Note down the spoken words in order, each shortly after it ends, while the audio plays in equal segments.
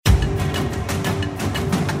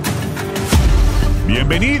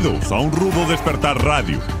Bienvenidos a Un Rudo Despertar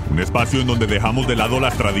Radio, un espacio en donde dejamos de lado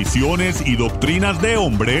las tradiciones y doctrinas de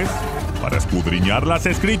hombres para escudriñar las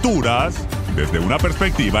escrituras desde una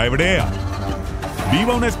perspectiva hebrea.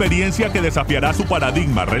 Viva una experiencia que desafiará su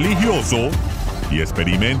paradigma religioso y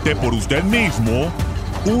experimente por usted mismo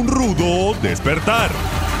un rudo despertar.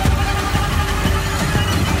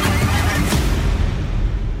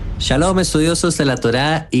 Shalom, estudiosos de la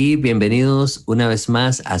Torá, y bienvenidos una vez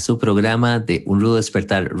más a su programa de Un Rudo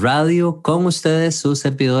Despertar Radio. Con ustedes, su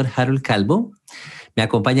servidor Harold Calvo. Me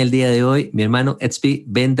acompaña el día de hoy mi hermano Etzvi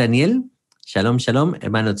Ben Daniel. Shalom, shalom,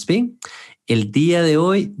 hermano Etzvi. El día de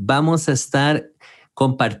hoy vamos a estar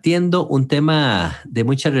compartiendo un tema de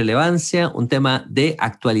mucha relevancia, un tema de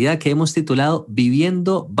actualidad que hemos titulado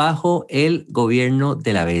Viviendo bajo el gobierno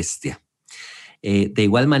de la bestia. De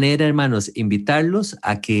igual manera, hermanos, invitarlos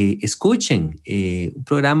a que escuchen un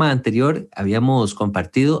programa anterior. Habíamos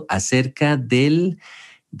compartido acerca del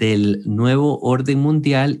nuevo orden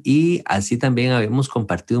mundial, y así también habíamos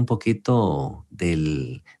compartido un poquito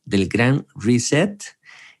del Gran Reset,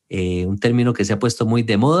 un término que se ha puesto muy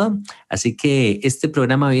de moda. Así que este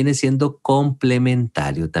programa viene siendo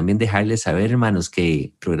complementario. También dejarles saber, hermanos,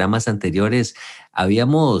 que programas anteriores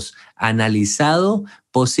habíamos analizado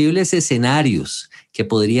posibles escenarios que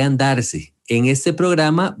podrían darse. En este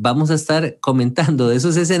programa vamos a estar comentando de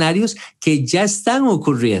esos escenarios que ya están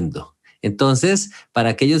ocurriendo. Entonces,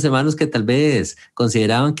 para aquellos hermanos que tal vez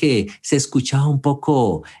consideraban que se escuchaba un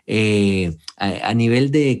poco a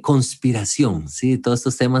nivel de conspiración, ¿sí? Todos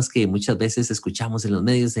estos temas que muchas veces escuchamos en los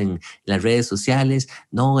medios, en las redes sociales,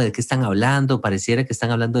 no, ¿de qué están hablando? Pareciera que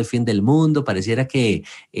están hablando del fin del mundo, pareciera que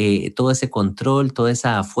todo ese control, toda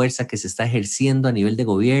esa fuerza que se está ejerciendo a nivel de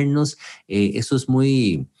gobiernos, eso es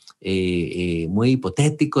muy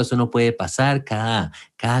hipotético, eso no puede pasar, cada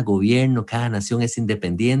gobierno, cada nación es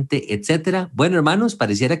independiente, etcétera. Bueno, hermanos,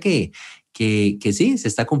 pareciera que sí, se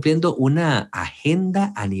está cumpliendo una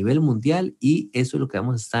agenda a nivel mundial, y eso es lo que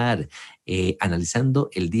vamos a estar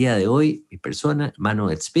analizando el día de hoy, mi persona,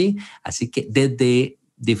 hermano Etzvi. Así que desde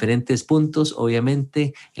diferentes puntos,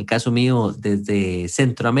 obviamente, el caso mío desde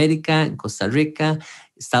Centroamérica, en Costa Rica,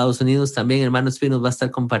 Estados Unidos también, hermano Etzvi nos va a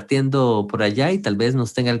estar compartiendo por allá, y tal vez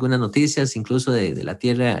nos tenga algunas noticias, incluso de la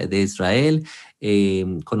tierra de Israel,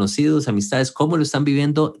 conocidos, amistades, cómo lo están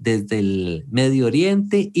viviendo desde el Medio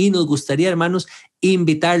Oriente. Y nos gustaría, hermanos,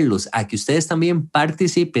 invitarlos a que ustedes también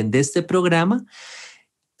participen de este programa,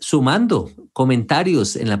 sumando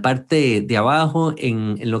comentarios en la parte de abajo,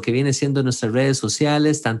 en lo que viene siendo nuestras redes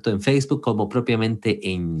sociales, tanto en Facebook como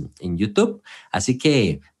propiamente en YouTube. Así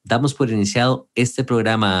que damos por iniciado este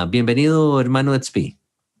programa. Bienvenido, hermano Etzvi.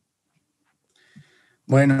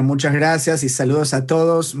 Bueno, muchas gracias y saludos a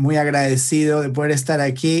todos. Muy agradecido de poder estar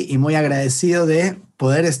aquí y muy agradecido de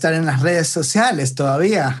poder estar en las redes sociales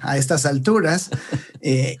todavía a estas alturas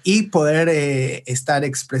y poder estar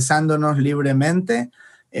expresándonos libremente.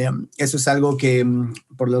 Eso es algo que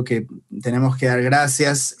por lo que tenemos que dar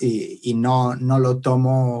gracias, y no lo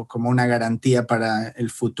tomo como una garantía para el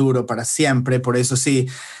futuro, para siempre. Por eso sí,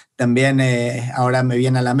 también ahora me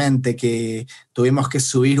viene a la mente que tuvimos que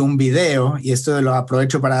subir un video, y esto lo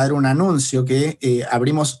aprovecho para dar un anuncio, que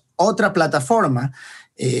abrimos otra plataforma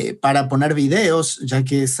para poner videos, ya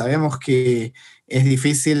que sabemos que es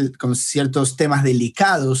difícil con ciertos temas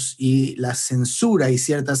delicados y la censura y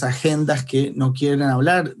ciertas agendas que no quieren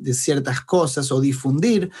hablar de ciertas cosas o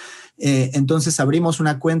difundir. Entonces abrimos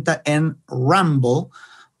una cuenta en Rumble,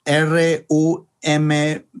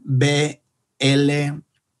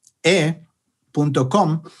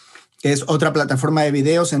 rumble.com, que es otra plataforma de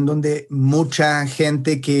videos en donde mucha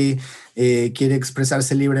gente que quiere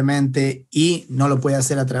expresarse libremente y no lo puede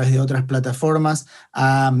hacer a través de otras plataformas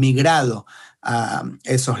ha migrado a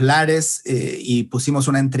esos lares, y pusimos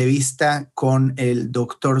una entrevista con el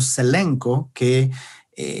doctor Zelenko, que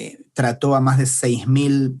trató a más de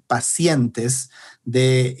 6,000 pacientes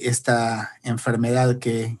de esta enfermedad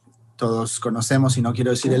que todos conocemos, y no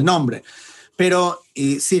quiero decir el nombre. Pero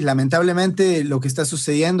sí, lamentablemente lo que está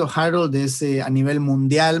sucediendo, Harold, es a nivel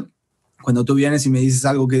mundial. Cuando tú vienes y me dices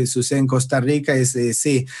algo que sucede en Costa Rica, es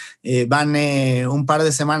sí, van un par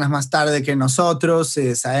de semanas más tarde que nosotros.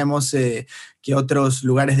 Sabemos que otros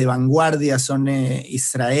lugares de vanguardia son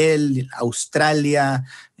Israel, Australia,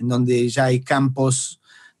 en donde ya hay campos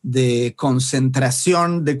de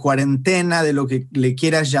concentración, de cuarentena, de lo que le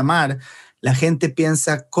quieras llamar. La gente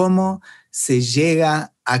piensa cómo se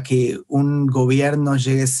llega a que un gobierno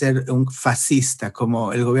llegue a ser un fascista,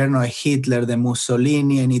 como el gobierno de Hitler, de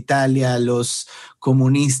Mussolini en Italia, los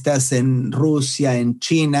comunistas en Rusia, en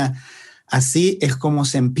China. Así es como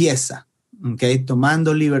se empieza. ¿okay?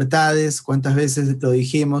 Tomando libertades, cuántas veces lo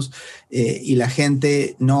dijimos, y la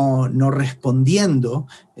gente no respondiendo,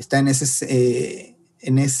 está en ese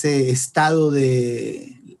estado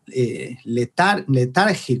de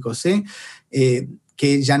letárgico, ¿sí?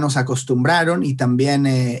 Que ya nos acostumbraron, y también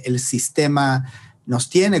el sistema nos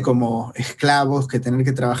tiene como esclavos, que tener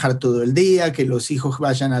que trabajar todo el día, que los hijos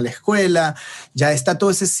vayan a la escuela. Ya está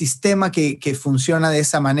todo ese sistema que funciona de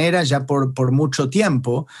esa manera ya por mucho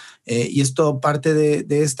tiempo, y es todo parte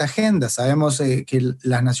de esta agenda. Sabemos que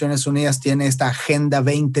las Naciones Unidas tienen esta Agenda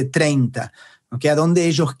 2030, ¿okay? A dónde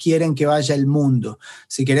ellos quieren que vaya el mundo.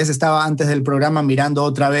 Si querés, estaba antes del programa mirando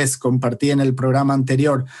otra vez, compartí en el programa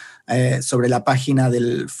anterior sobre la página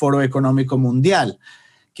del Foro Económico Mundial,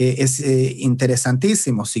 que es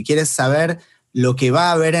interesantísimo. Si quieres saber lo que va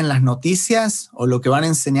a haber en las noticias, o lo que van a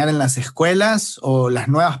enseñar en las escuelas, o las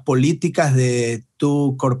nuevas políticas de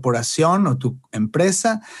tu corporación o tu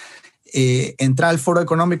empresa, entra al Foro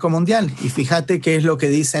Económico Mundial y fíjate qué es lo que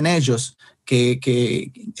dicen ellos,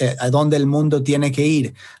 a dónde el mundo tiene que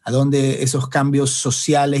ir, a dónde esos cambios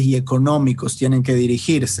sociales y económicos tienen que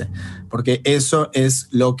dirigirse, porque eso es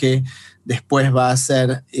lo que después va a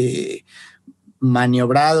ser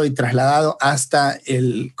maniobrado y trasladado hasta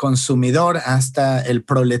el consumidor, hasta el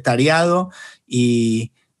proletariado,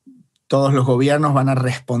 y todos los gobiernos van a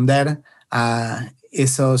responder a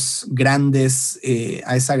esos grandes,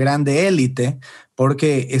 a esa grande élite,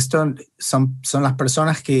 porque esto son las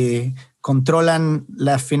personas que controlan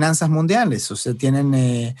las finanzas mundiales, o sea,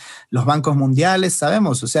 tienen los bancos mundiales,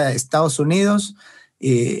 sabemos, o sea, Estados Unidos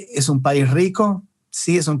es un país rico,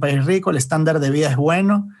 sí, es un país rico, el estándar de vida es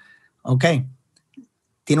bueno, ok.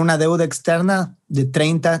 Tiene una deuda externa de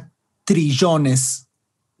 30 trillones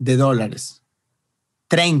de dólares.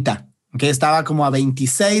 30, que estaba como a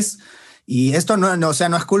 26, y esto o sea,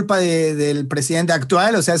 no es culpa del presidente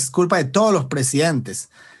actual, o sea, es culpa de todos los presidentes,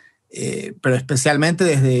 pero especialmente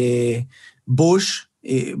desde Bush.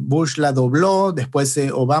 Bush la dobló, después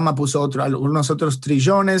Obama puso algunos otros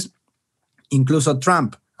trillones, incluso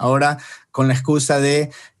Trump, ahora con la excusa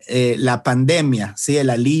de la pandemia, ¿sí? El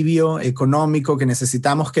alivio económico que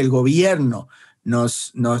necesitamos, que el gobierno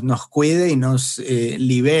nos cuide y nos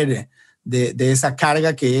libere de esa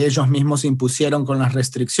carga que ellos mismos impusieron con las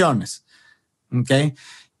restricciones. ¿Okay?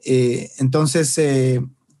 Entonces,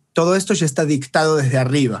 todo esto ya está dictado desde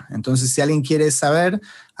arriba. Entonces, si alguien quiere saber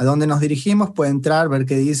a dónde nos dirigimos, puede entrar, ver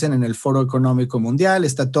qué dicen en el Foro Económico Mundial.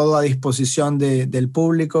 Está todo a disposición del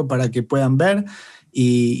público para que puedan ver.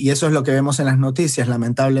 Y eso es lo que vemos en las noticias,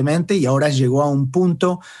 lamentablemente, y ahora llegó a un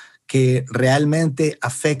punto que realmente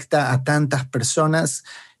afecta a tantas personas,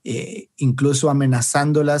 incluso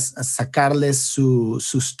amenazándolas a sacarles su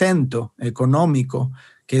sustento económico,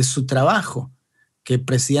 que es su trabajo, que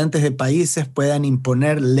presidentes de países puedan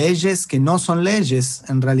imponer leyes que no son leyes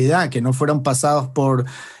en realidad, que no fueron pasados por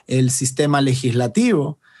el sistema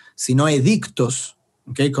legislativo, sino edictos,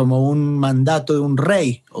 ¿okay? Como un mandato de un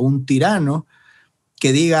rey o un tirano,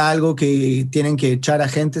 que diga algo que tienen que echar a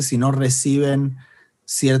gente si no reciben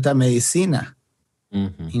cierta medicina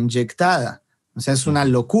inyectada. O sea, es una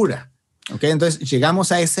locura. ¿Okay? Entonces,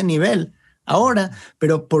 llegamos a ese nivel ahora,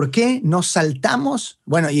 pero ¿por qué no saltamos?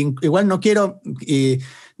 Bueno, igual no quiero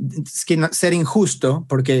ser injusto,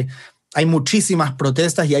 porque hay muchísimas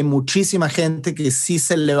protestas y hay muchísima gente que sí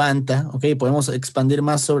se levanta, ¿okay? Podemos expandir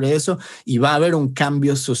más sobre eso, y va a haber un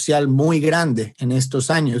cambio social muy grande en estos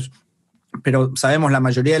años. Pero sabemos, la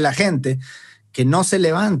mayoría de la gente que no se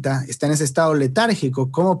levanta está en ese estado letárgico.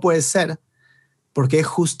 ¿Cómo puede ser? Porque es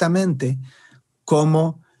justamente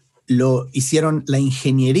como lo hicieron la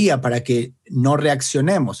ingeniería para que no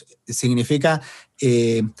reaccionemos. Significa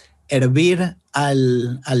hervir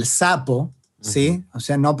al sapo, ¿sí? O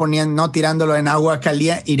sea, no tirándolo en agua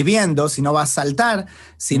caliente, hirviendo, sino va a saltar,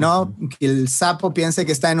 sino que el sapo piense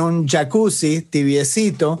que está en un jacuzzi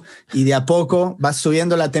tibiecito, y de a poco va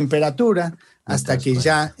subiendo la temperatura hasta que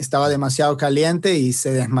ya estaba demasiado caliente y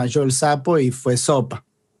se desmayó el sapo y fue sopa.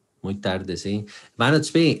 Muy tarde, sí. Mano,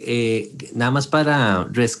 nada más para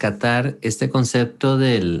rescatar este concepto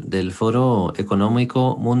del Foro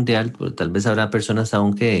Económico Mundial, pues, tal vez habrá personas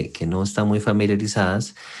aún que no están muy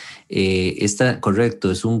familiarizadas.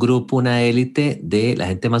 Correcto, es un grupo, una élite de la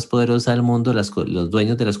gente más poderosa del mundo, los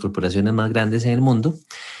dueños de las corporaciones más grandes en el mundo,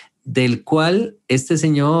 del cual este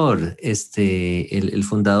señor, el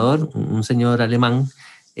fundador, un señor alemán,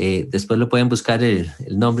 después lo pueden buscar el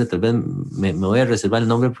nombre, tal vez me voy a reservar el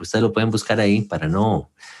nombre porque ustedes lo pueden buscar ahí para no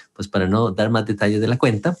dar más detalles de la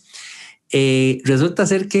cuenta. Resulta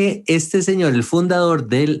ser que este señor, el fundador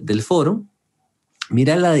del foro,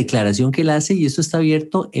 mira la declaración que él hace, y esto está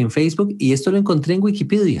abierto en Facebook, y esto lo encontré en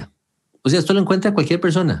Wikipedia. O sea, esto lo encuentra cualquier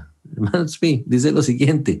persona. Hermano Zvi dice lo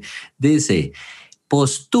siguiente, dice,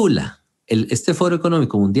 este Foro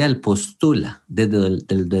Económico Mundial postula desde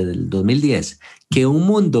el 2010 que un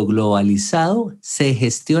mundo globalizado se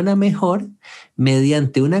gestiona mejor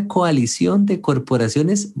mediante una coalición de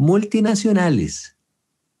corporaciones multinacionales.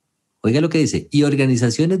 Oiga lo que dice, y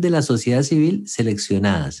organizaciones de la sociedad civil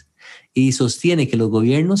seleccionadas. Y sostiene que los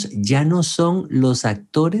gobiernos ya no son los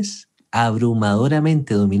actores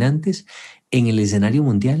abrumadoramente dominantes en el escenario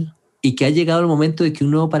mundial y que ha llegado el momento de que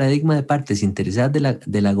un nuevo paradigma de partes interesadas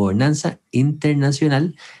de la gobernanza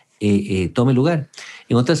internacional tome lugar.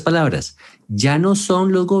 En otras palabras, ya no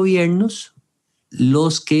son los gobiernos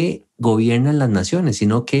los que gobiernan las naciones,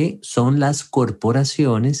 sino que son las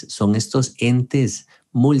corporaciones, son estos entes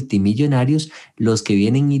multimillonarios los que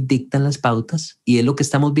vienen y dictan las pautas, y es lo que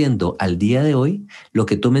estamos viendo al día de hoy, lo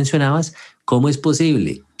que tú mencionabas, cómo es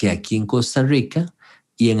posible que aquí en Costa Rica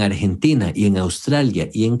y en Argentina y en Australia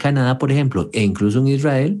y en Canadá, por ejemplo, e incluso en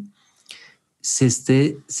Israel, se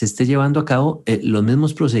esté llevando a cabo los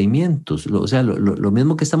mismos procedimientos. Lo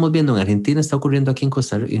mismo que estamos viendo en Argentina está ocurriendo aquí en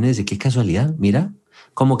Costa Rica. Y uno dice, qué casualidad, mira,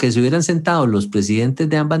 como que se hubieran sentado los presidentes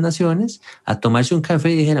de ambas naciones a tomarse un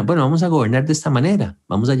café y dijeran, bueno, vamos a gobernar de esta manera,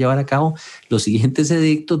 vamos a llevar a cabo los siguientes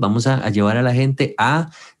edictos, vamos a llevar a la gente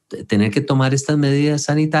a tener que tomar estas medidas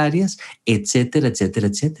sanitarias, etcétera, etcétera,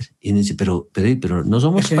 etcétera. Y uno dice, pero no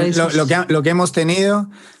somos países. Lo que hemos tenido,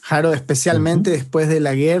 Jaro, especialmente después de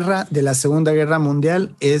la Segunda Guerra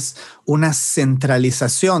Mundial, es una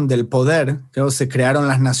centralización del poder. Se crearon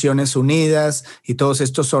las Naciones Unidas y todos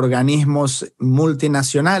estos organismos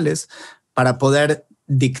multinacionales para poder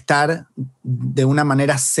dictar de una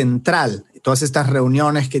manera central. Todas estas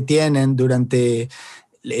reuniones que tienen durante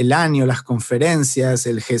el año, las conferencias,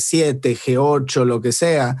 el G7, G8, lo que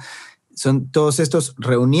sea, son todos estos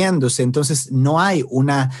reuniéndose. Entonces no hay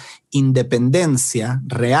una independencia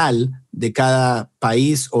real de cada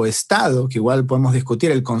país o estado, que igual podemos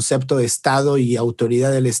discutir el concepto de estado y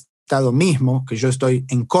autoridad del estado mismo, que yo estoy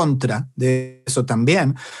en contra de eso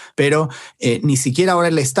también, pero ni siquiera ahora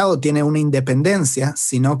el estado tiene una independencia,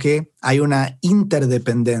 sino que hay una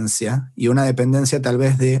interdependencia y una dependencia tal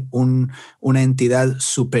vez de una entidad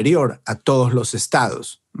superior a todos los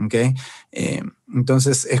estados. ¿Okay?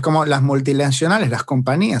 Entonces es como las multinacionales, las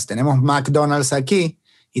compañías. Tenemos McDonald's aquí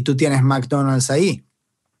y tú tienes McDonald's ahí.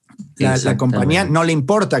 La compañía no le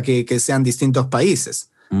importa que sean distintos países.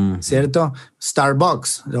 ¿Cierto?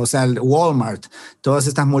 Starbucks, o sea, Walmart, todas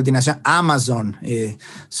estas multinacionales, Amazon,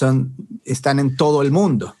 están en todo el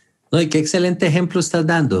mundo. No, y qué excelente ejemplo estás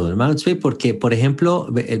dando, hermano Zvi, porque, por ejemplo,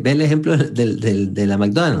 ve el ejemplo de la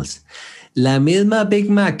McDonald's. La misma Big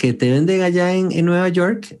Mac que te venden allá en Nueva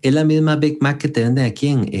York es la misma Big Mac que te venden aquí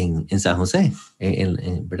en San José,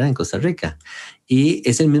 ¿verdad? En Costa Rica. Y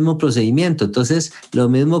es el mismo procedimiento. Entonces, lo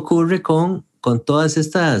mismo ocurre con todas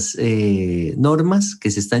estas normas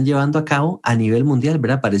que se están llevando a cabo a nivel mundial,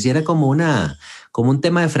 ¿verdad? Pareciera como un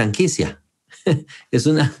tema de franquicia. Es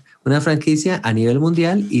una franquicia a nivel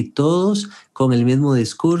mundial y todos con el mismo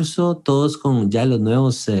discurso, todos con ya los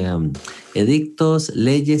nuevos edictos,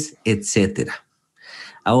 leyes, etcétera.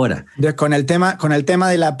 Ahora, con el tema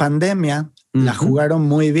de la pandemia, la jugaron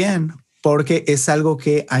muy bien porque es algo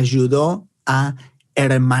que ayudó a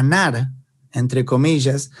hermanar, entre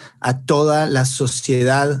comillas, a toda la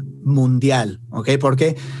sociedad mundial, ¿ok?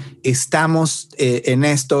 Porque estamos en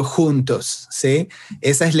esto juntos, ¿sí?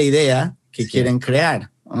 Esa es la idea que quieren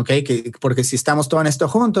crear, ¿ok? Porque si estamos todos en esto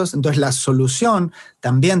juntos, entonces la solución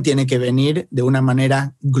también tiene que venir de una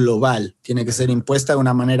manera global, tiene que ser impuesta de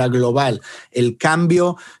una manera global. El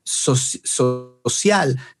cambio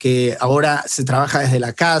social que ahora se trabaja desde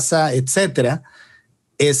la casa, etcétera,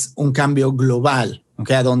 es un cambio global,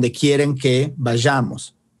 ¿okay? A donde quieren que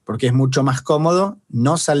vayamos, porque es mucho más cómodo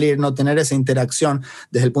no salir, no tener esa interacción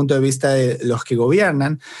desde el punto de vista de los que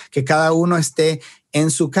gobiernan, que cada uno esté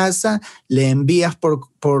en su casa, le envías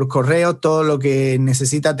por correo todo lo que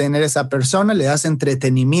necesita tener esa persona, le das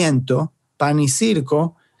entretenimiento, pan y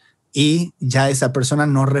circo, y ya esa persona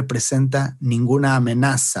no representa ninguna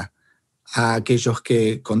amenaza a aquellos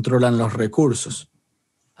que controlan los recursos.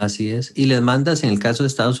 Así es. Y les mandas, en el caso de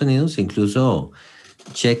Estados Unidos, incluso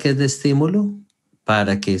cheques de estímulo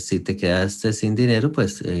para que si te quedaste sin dinero,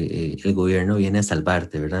 pues el gobierno viene a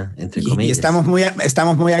salvarte, ¿verdad? Entre comillas. Y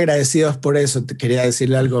estamos muy agradecidos por eso. Te quería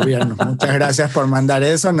decirle al gobierno, muchas gracias por mandar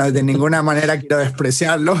eso. No, de ninguna manera quiero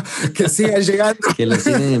despreciarlo. Que siga llegando. Que lo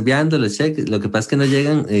siguen enviando los cheques. Lo que pasa es que no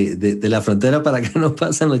llegan de la frontera para acá, no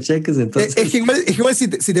pasan los cheques. Entonces... Es que igual si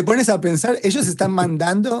te pones a pensar, ellos están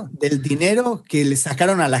mandando del dinero que le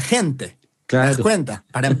sacaron a la gente. Claro. ¿Te das cuenta?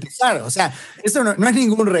 Para empezar, o sea, eso no es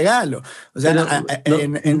ningún regalo. O sea,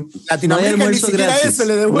 en Latinoamérica no hay ni siquiera gratis. Eso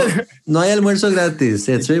le devuelve. No hay almuerzo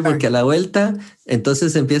gratis, porque a la vuelta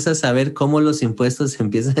entonces empiezas a ver cómo los impuestos se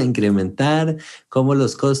empiezan a incrementar, cómo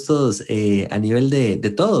los costos a nivel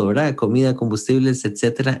de todo, ¿verdad? Comida, combustibles,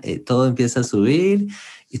 etcétera, todo empieza a subir.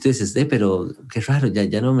 Y tú dices, pero qué raro,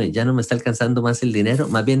 ya no me está alcanzando más el dinero,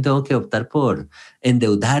 más bien tengo que optar por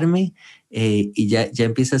endeudarme. Y ya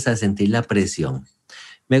empiezas a sentir la presión.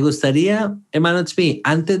 Me gustaría, hermano Tzvi,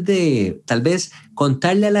 antes de tal vez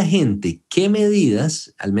contarle a la gente qué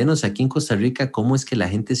medidas, al menos aquí en Costa Rica, cómo es que la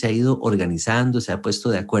gente se ha ido organizando, se ha puesto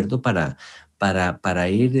de acuerdo para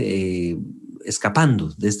ir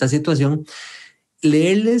escapando de esta situación,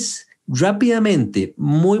 leerles rápidamente,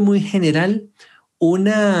 muy, muy general,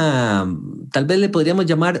 tal vez le podríamos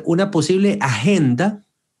llamar una posible agenda.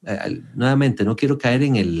 Nuevamente, no quiero caer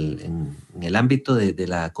en el ámbito de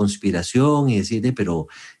la conspiración y decir, pero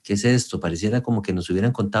 ¿qué es esto? Pareciera como que nos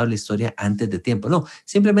hubieran contado la historia antes de tiempo. No,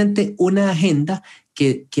 simplemente una agenda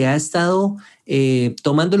que ha estado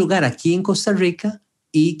tomando lugar aquí en Costa Rica,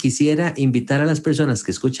 y quisiera invitar a las personas que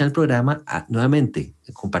escuchan el programa a nuevamente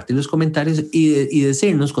compartir los comentarios y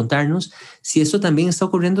decirnos, contarnos si esto también está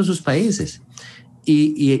ocurriendo en sus países.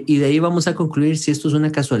 Y de ahí vamos a concluir si esto es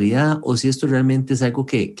una casualidad o si esto realmente es algo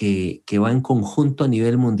que va en conjunto a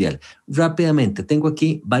nivel mundial. Rápidamente, tengo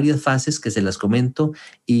aquí varias fases que se las comento,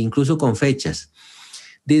 e incluso con fechas.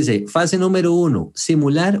 Dice, fase número 1,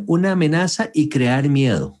 simular una amenaza y crear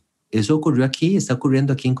miedo. Eso ocurrió aquí, está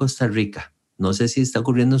ocurriendo aquí en Costa Rica. No sé si está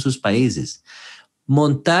ocurriendo en sus países.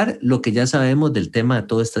 Montar lo que ya sabemos del tema de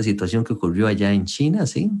toda esta situación que ocurrió allá en China,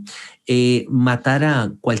 ¿sí? Matar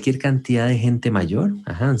a cualquier cantidad de gente mayor,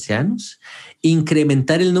 ancianos,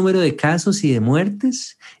 incrementar el número de casos y de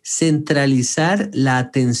muertes, centralizar la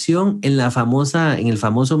atención en el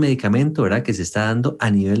famoso medicamento, ¿verdad?, que se está dando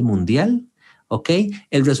a nivel mundial. ¿Ok?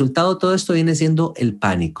 El resultado de todo esto viene siendo el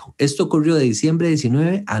pánico. Esto ocurrió de diciembre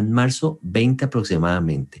 19 a marzo 20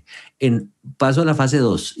 aproximadamente. Paso a la fase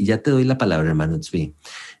 2, y ya te doy la palabra, hermano Tzvi.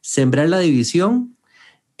 Sembrar la división,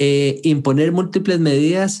 imponer múltiples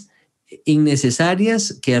medidas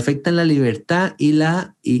innecesarias que afectan la libertad y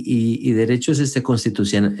derechos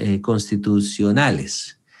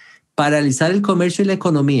constitucionales. Paralizar el comercio y la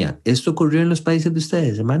economía. ¿Esto ocurrió en los países de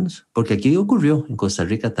ustedes, hermanos? Porque aquí ocurrió, en Costa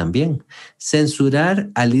Rica también. Censurar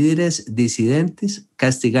a líderes disidentes,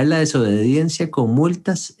 castigar la desobediencia con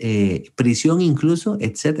multas, prisión incluso,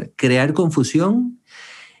 etc. Crear confusión,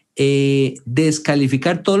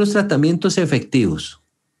 descalificar todos los tratamientos efectivos.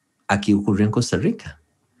 Aquí ocurrió en Costa Rica.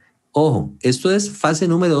 Ojo, esto es fase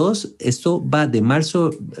número 2. Esto va de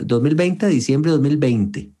marzo 2020 a diciembre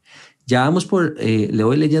 2020. Ya vamos le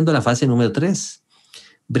voy leyendo la fase número 3.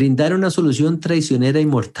 Brindar una solución traicionera y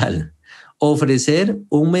mortal. Ofrecer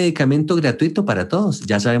un medicamento gratuito para todos.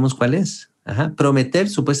 Ya sabemos cuál es. Prometer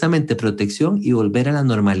supuestamente protección y volver a la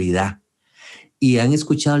normalidad. ¿Y han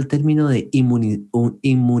escuchado el término de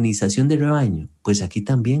inmunización de rebaño? Pues aquí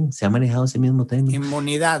también se ha manejado ese mismo término.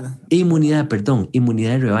 Inmunidad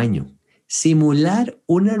de rebaño. Simular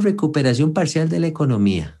una recuperación parcial de la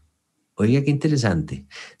economía. Oiga, qué interesante.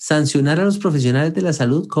 Sancionar a los profesionales de la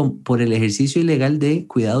salud por el ejercicio ilegal de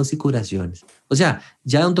cuidados y curaciones. O sea,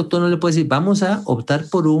 ya un doctor no le puede decir, vamos a optar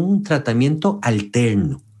por un tratamiento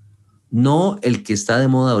alterno, no el que está de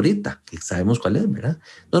moda ahorita, que sabemos cuál es, ¿verdad?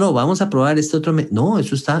 No, vamos a probar este otro. No,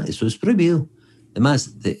 eso es prohibido.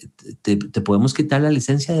 Además, te podemos quitar la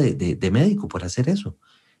licencia de médico por hacer eso.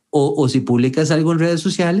 O si publicas algo en redes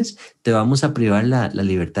sociales, te vamos a privar la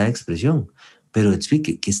libertad de expresión. Pero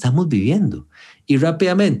explique qué estamos viviendo. Y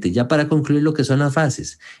rápidamente, ya para concluir lo que son las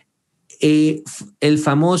fases, el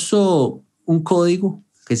famoso, un código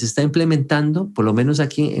que se está implementando, por lo menos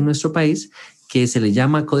aquí en nuestro país, que se le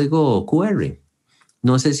llama código QR.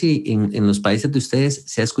 No sé si en los países de ustedes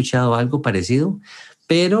se ha escuchado algo parecido,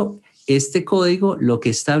 pero este código lo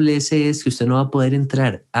que establece es que usted no va a poder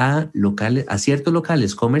entrar a ciertos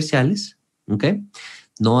locales comerciales, ¿ok?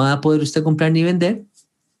 No va a poder usted comprar ni vender,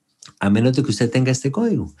 a menos de que usted tenga este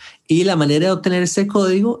código. Y la manera de obtener este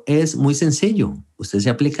código es muy sencillo. Usted se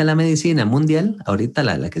aplica la medicina mundial, ahorita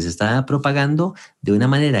la que se está propagando de una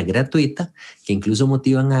manera gratuita, que incluso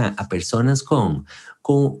motivan a personas con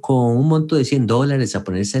un monto de $100 a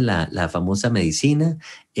ponerse la famosa medicina,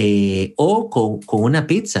 o con una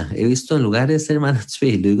pizza. He visto en lugares, hermanos, lo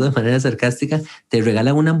digo de manera sarcástica, te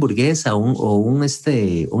regalan una hamburguesa o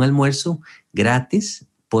un almuerzo gratis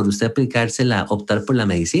por usted optar por la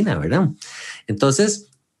medicina, ¿verdad? Entonces,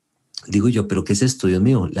 digo yo, ¿pero qué es esto, Dios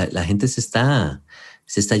mío? La gente se está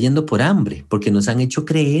yendo por hambre, porque nos han hecho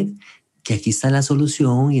creer que aquí está la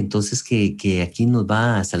solución y entonces que aquí nos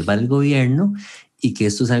va a salvar el gobierno y que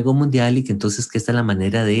esto es algo mundial y que entonces que esta es la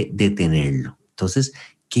manera de detenerlo. Entonces,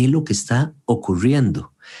 ¿qué es lo que está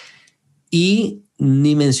ocurriendo? Y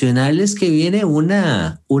ni mencionarles que viene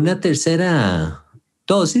una tercera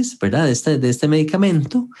dosis, ¿verdad? De este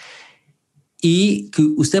medicamento. Y que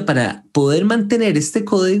usted, para poder mantener este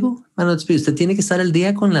código, usted tiene que estar al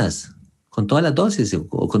día con todas las dosis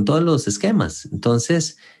o con todos los esquemas.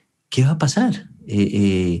 Entonces, ¿qué va a pasar?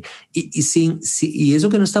 Y eso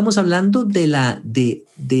que no estamos hablando de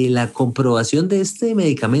la comprobación de este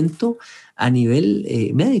medicamento a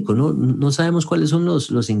nivel médico, no sabemos cuáles son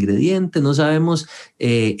los ingredientes, no sabemos,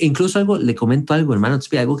 incluso le comento algo, hermano,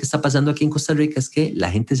 algo que está pasando aquí en Costa Rica es que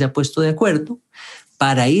la gente se ha puesto de acuerdo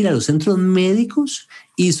para ir a los centros médicos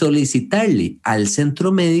y solicitarle al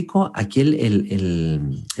centro médico, aquí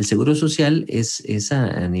el Seguro Social es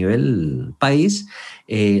a nivel país,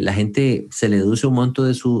 la gente se le deduce un monto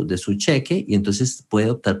de su cheque y entonces puede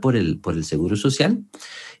optar por el Seguro Social.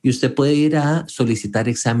 Y usted puede ir a solicitar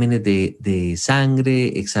exámenes de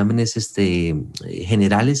sangre, exámenes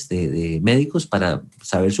generales de médicos para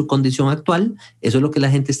saber su condición actual. Eso es lo que la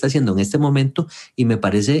gente está haciendo en este momento y me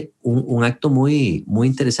parece un acto muy, muy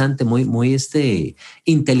interesante, muy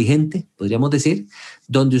inteligente, podríamos decir,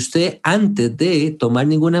 donde usted antes de tomar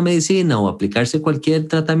ninguna medicina o aplicarse cualquier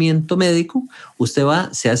tratamiento médico, usted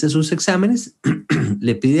va, se hace sus exámenes,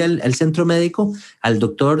 le pide al centro médico, al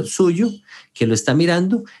doctor suyo, que lo está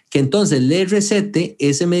mirando, que entonces le recete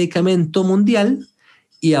ese medicamento mundial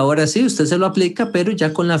y ahora sí, usted se lo aplica, pero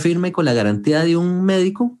ya con la firma y con la garantía de un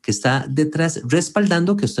médico que está detrás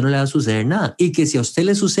respaldando que a usted no le va a suceder nada y que si a usted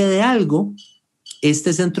le sucede algo,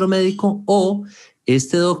 este centro médico o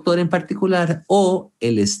este doctor en particular o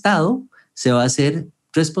el Estado se va a hacer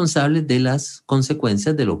responsable de las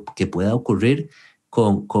consecuencias de lo que pueda ocurrir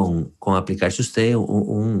con aplicarse usted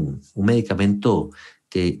un medicamento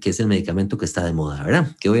que es el medicamento que está de moda,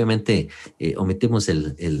 ¿verdad? Que obviamente omitimos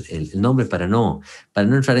el nombre para no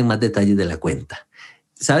entrar en más detalles de la cuenta.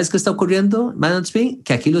 ¿Sabes qué está ocurriendo, Mansby?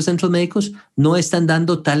 Que aquí los centros médicos no están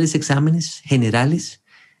dando tales exámenes generales.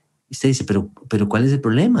 Y usted dice, pero ¿cuál es el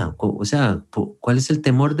problema? O sea, ¿cuál es el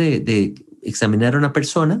temor de examinar a una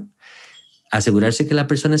persona, asegurarse que la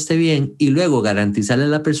persona esté bien y luego garantizarle a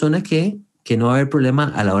la persona que no va a haber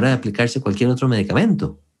problema a la hora de aplicarse cualquier otro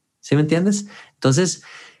medicamento? ¿Sí me entiendes? Entonces,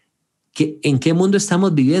 ¿en qué mundo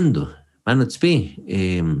estamos viviendo? Mano,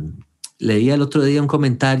 leí el otro día un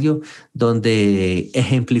comentario donde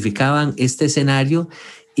ejemplificaban este escenario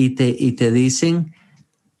y te dicen,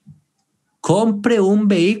 compre un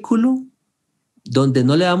vehículo donde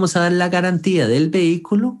no le vamos a dar la garantía del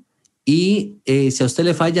vehículo y si a usted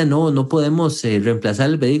le falla, no podemos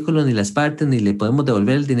reemplazar el vehículo, ni las partes, ni le podemos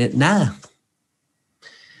devolver el dinero, nada.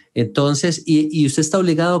 Entonces, y usted está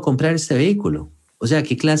obligado a comprar este vehículo. O sea,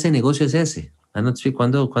 ¿qué clase de negocio es ese?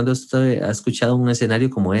 ¿Cuándo usted ha escuchado un escenario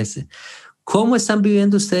como ese? ¿Cómo están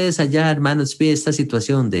viviendo ustedes allá, hermanos, esta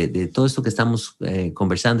situación de todo esto que estamos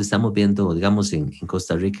conversando, estamos viendo, digamos, en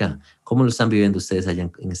Costa Rica? ¿Cómo lo están viviendo ustedes allá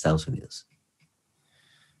en Estados Unidos?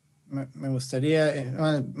 Me gustaría,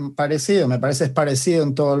 parecido, me parece es parecido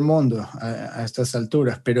en todo el mundo a estas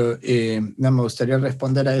alturas, pero me gustaría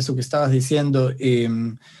responder a eso que estabas diciendo.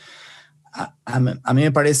 A mí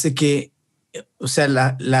me parece que, o sea,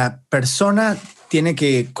 la persona tiene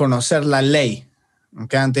que conocer la ley,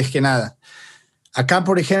 ¿okay? Antes que nada. Acá,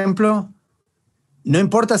 por ejemplo, no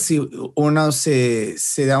importa si uno se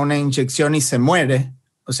da una inyección y se muere,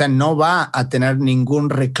 o sea, no va a tener ningún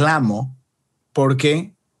reclamo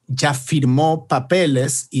porque ya firmó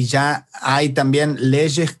papeles y ya hay también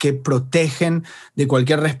leyes que protegen de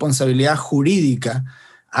cualquier responsabilidad jurídica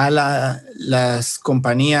a las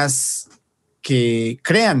compañías que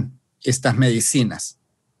crean estas medicinas.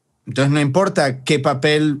 Entonces, no importa qué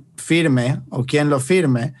papel firme o quién lo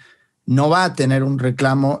firme, no va a tener un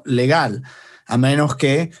reclamo legal, a menos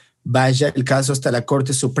que vaya el caso hasta la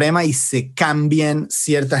Corte Suprema y se cambien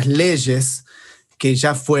ciertas leyes que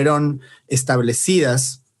ya fueron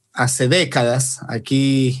establecidas hace décadas.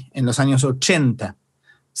 Aquí en los años 80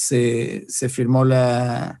 se firmó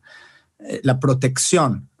la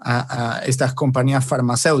protección a estas compañías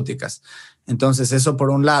farmacéuticas. Entonces, eso por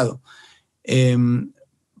un lado.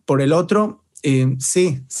 Por el otro,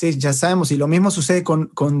 sí, ya sabemos, y lo mismo sucede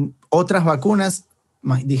con otras vacunas,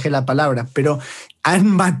 dije la palabra, pero han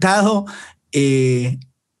matado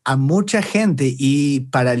a mucha gente y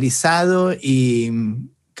paralizado y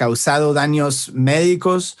causado daños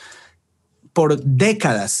médicos por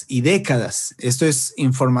décadas y décadas. Esto es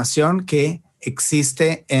información que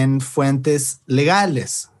existe en fuentes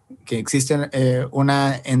legales, que existe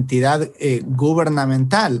una entidad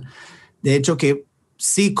gubernamental, de hecho, que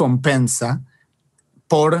sí compensa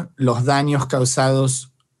por los daños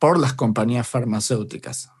causados por las compañías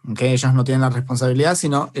farmacéuticas. ¿Okay? Ellas no tienen la responsabilidad,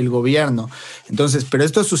 sino el gobierno. Entonces, pero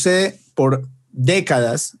esto sucede por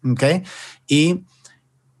décadas, ¿okay? Y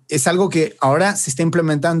es algo que ahora se está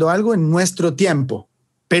implementando algo en nuestro tiempo,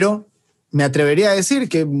 pero me atrevería a decir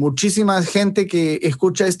que muchísima gente que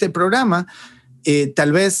escucha este programa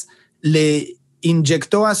tal vez le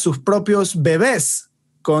inyectó a sus propios bebés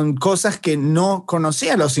con cosas que no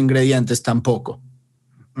conocía los ingredientes tampoco.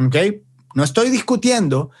 ¿Okay? No estoy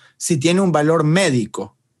discutiendo si tiene un valor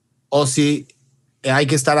médico o si hay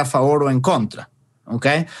que estar a favor o en contra.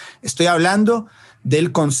 ¿Okay? Estoy hablando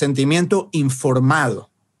del consentimiento informado.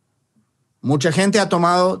 Mucha gente ha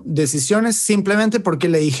tomado decisiones simplemente porque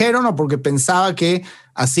le dijeron o porque pensaba que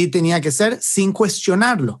así tenía que ser sin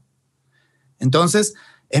cuestionarlo. Entonces,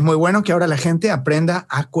 es muy bueno que ahora la gente aprenda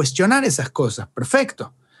a cuestionar esas cosas.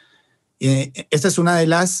 Perfecto. Esta es una de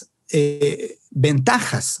las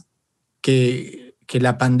ventajas que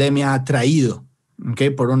la pandemia ha traído.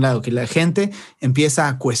 ¿Okay? Por un lado, que la gente empieza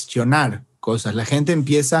a cuestionar cosas. La gente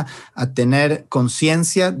empieza a tener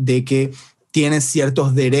conciencia de que tiene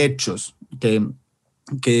ciertos derechos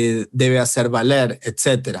que debe hacer valer,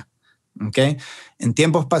 etc. ¿Okay? En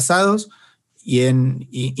tiempos pasados y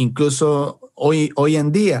incluso hoy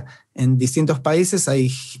en día, en distintos países hay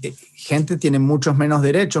gente que tiene muchos menos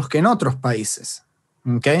derechos que en otros países.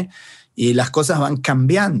 ¿Okay? Y las cosas van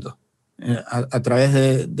cambiando a través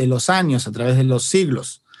de los años, a través de los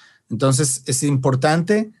siglos. Entonces es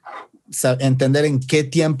importante entender en qué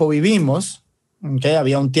tiempo vivimos. ¿Okay?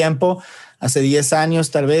 Había un tiempo hace 10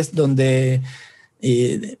 años tal vez donde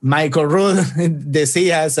Michael Rood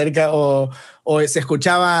decía acerca o se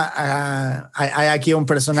escuchaba, hay aquí un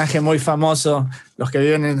personaje muy famoso, los que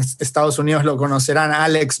viven en Estados Unidos lo conocerán,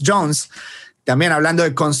 Alex Jones, también hablando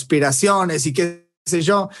de conspiraciones y qué sé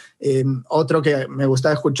yo. Otro que me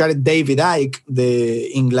gustaba escuchar es David Icke de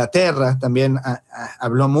Inglaterra, también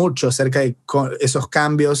habló mucho acerca de esos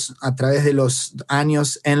cambios a través de los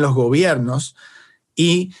años en los gobiernos.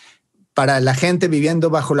 Y para la gente viviendo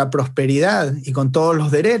bajo la prosperidad y con todos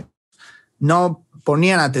los derechos, no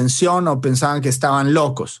ponían atención o pensaban que estaban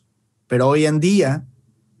locos. Pero hoy en día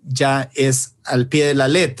ya es al pie de la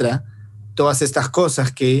letra todas estas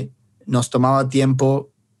cosas que nos tomaba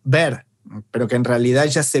tiempo ver, pero que en realidad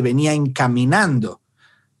ya se venía encaminando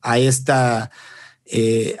a este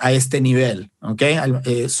nivel. ¿Okay?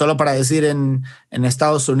 Solo para decir en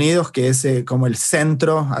Estados Unidos, que es como el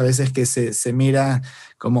centro, a veces que se mira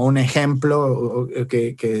como un ejemplo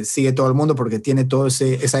que sigue todo el mundo porque tiene toda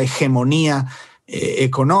esa hegemonía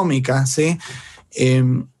económica, ¿sí?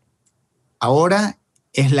 Ahora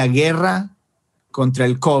es la guerra contra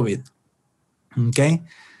el COVID. ¿Okay?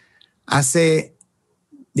 Hace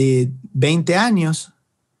 20 años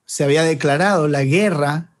se había declarado la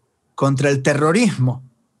guerra contra el terrorismo,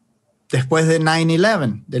 después de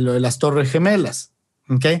 9/11, de lo de las Torres Gemelas.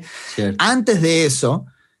 ¿Okay? Antes de eso,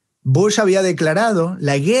 Bush había declarado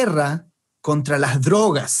la guerra contra las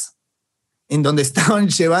drogas, en donde estaban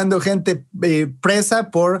llevando gente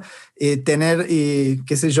presa por tener,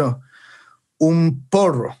 qué sé yo, un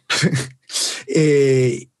porro.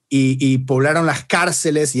 Y poblaron las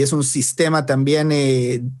cárceles, y es un sistema también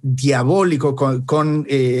diabólico con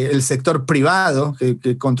el sector privado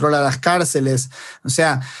que controla las cárceles. O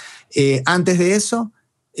sea, antes de eso,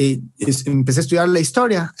 empecé a estudiar la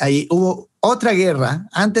historia. Ahí hubo otra guerra.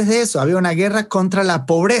 Antes de eso, había una guerra contra la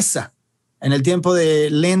pobreza en el tiempo de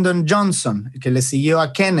Lyndon Johnson, que le siguió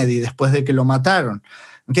a Kennedy después de que lo mataron.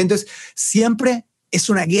 ¿Okay? Entonces, siempre es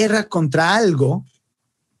una guerra contra algo.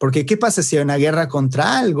 Porque ¿qué pasa si hay una guerra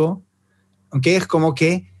contra algo? Okay, es como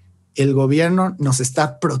que el gobierno nos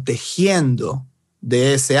está protegiendo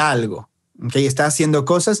de ese algo. Okay, está haciendo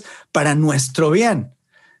cosas para nuestro bien.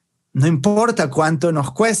 No importa cuánto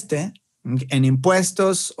nos cueste en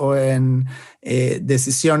impuestos o en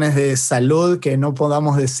decisiones de salud que no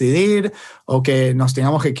podamos decidir o que nos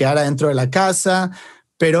tengamos que quedar adentro de la casa,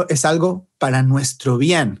 pero es algo para nuestro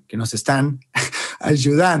bien, que nos están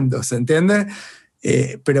ayudando, ¿se entiende?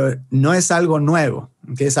 Pero no es algo nuevo,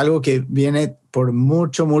 que es algo que viene por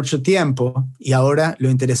mucho, mucho tiempo, y ahora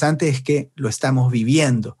lo interesante es que lo estamos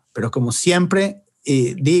viviendo. Pero como siempre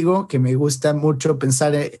digo, que me gusta mucho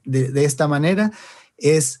pensar de esta manera,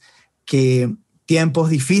 es que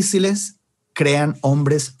tiempos difíciles crean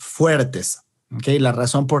hombres fuertes. ¿Okay? La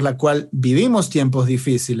razón por la cual vivimos tiempos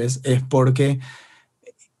difíciles es porque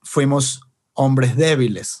fuimos hombres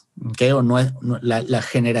débiles, ¿okay? O las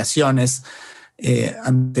generaciones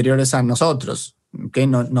anteriores a nosotros. ¿okay?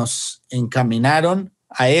 Nos encaminaron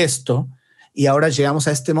a esto y ahora llegamos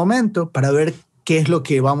a este momento para ver qué es lo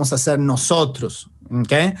que vamos a hacer nosotros.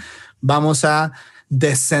 ¿Okay? Vamos a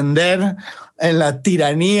descender en la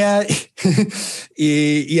tiranía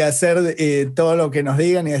y hacer todo lo que nos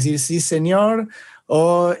digan y decir sí, señor,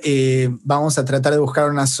 o vamos a tratar de buscar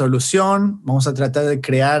una solución, vamos a tratar de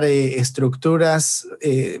crear estructuras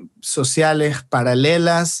sociales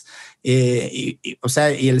paralelas, y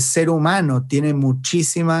el ser humano tiene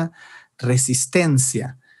muchísima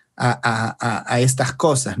resistencia a estas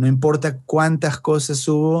cosas. No importa cuántas cosas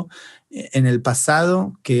hubo en el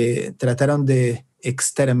pasado que trataron de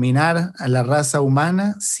exterminar a la raza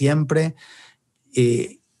humana, siempre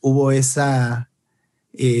hubo esa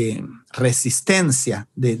resistencia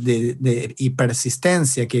y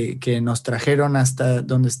persistencia que nos trajeron hasta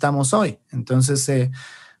donde estamos hoy. Entonces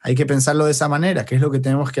hay que pensarlo de esa manera, qué es lo que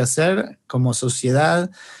tenemos que hacer como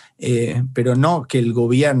sociedad, pero no que el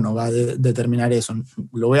gobierno va a determinar eso.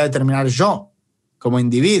 Lo voy a determinar yo como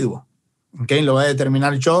individuo, ¿okay? Lo voy a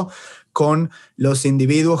determinar yo con los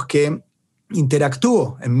individuos que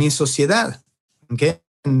interactúo en mi sociedad, ¿okay?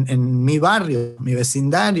 En mi barrio, mi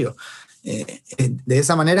vecindario. De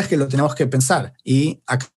esa manera es que lo tenemos que pensar y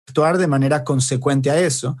actuar de manera consecuente a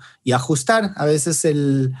eso y ajustar a veces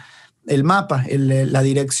el mapa, la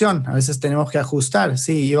dirección. A veces tenemos que ajustar.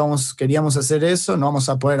 Sí, queríamos hacer eso, no vamos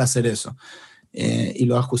a poder hacer eso. Y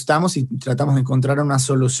lo ajustamos y tratamos de encontrar una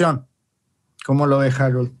solución. ¿Cómo lo ves,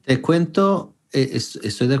 Harold? Te cuento,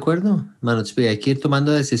 estoy de acuerdo, Mano, hay que ir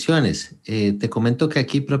tomando decisiones. Te comento que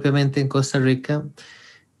aquí propiamente en Costa Rica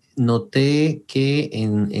noté que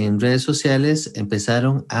en redes sociales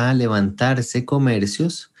empezaron a levantarse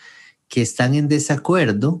comercios que están en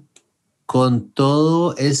desacuerdo con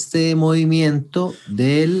todo este movimiento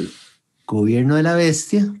del gobierno de la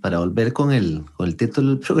bestia, para volver con el título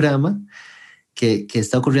del programa, que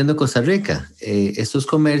está ocurriendo en Costa Rica. Estos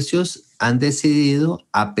comercios han decidido,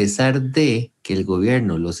 a pesar de que el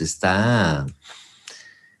gobierno los está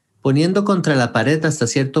poniendo contra la pared hasta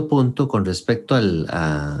cierto punto con respecto al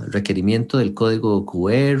requerimiento del código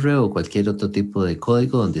QR o cualquier otro tipo de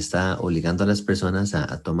código donde está obligando a las personas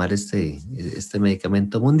a tomar este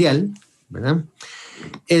medicamento mundial, ¿verdad?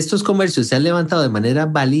 Estos comercios se han levantado de manera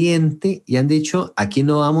valiente y han dicho, aquí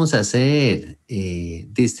no vamos a hacer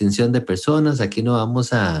distinción de personas, aquí no vamos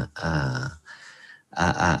a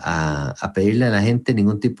pedirle a la gente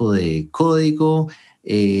ningún tipo de código,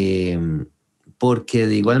 porque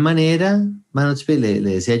de igual manera, le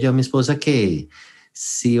decía yo a mi esposa que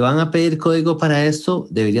si van a pedir código para esto,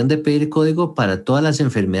 deberían de pedir código para todas las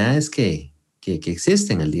enfermedades que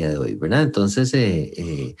existen al día de hoy, ¿verdad? Entonces,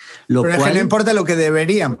 Pero es que no importa lo que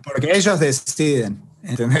deberían, porque ellos deciden,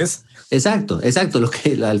 ¿entendés? Exacto,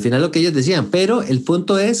 al final lo que ellos decían, pero el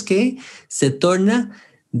punto es que se torna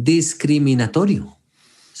discriminatorio.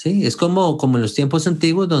 Sí, es como en los tiempos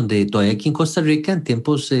antiguos, donde todavía aquí en Costa Rica, en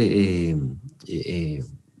tiempos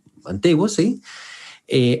antiguos, sí,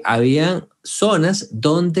 había zonas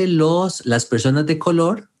donde las personas de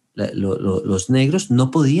color, los negros, no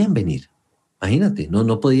podían venir. Imagínate,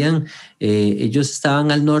 no podían, ellos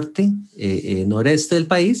estaban al norte, noreste del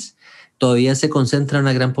país, todavía se concentra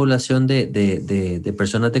una gran población de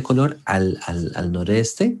personas de color al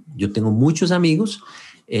noreste. Yo tengo muchos amigos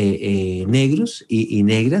negros y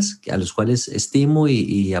negras, a los cuales estimo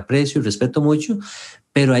y aprecio y respeto mucho,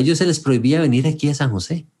 pero a ellos se les prohibía venir aquí a San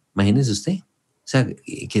José. Imagínese usted. O sea,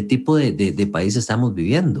 ¿qué tipo de país estamos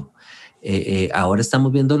viviendo? Ahora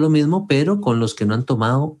estamos viendo lo mismo, pero con los que no han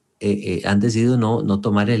tomado, han decidido no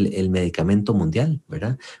tomar el medicamento mundial,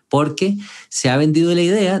 ¿verdad? Porque se ha vendido la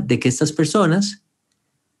idea de que estas personas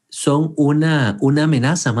son una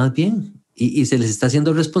amenaza más bien, y se les está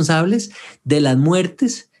haciendo responsables de las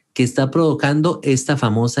muertes que está provocando esta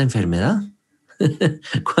famosa enfermedad.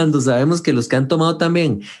 Cuando sabemos que los que han tomado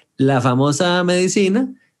también la famosa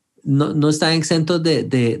medicina no están exentos de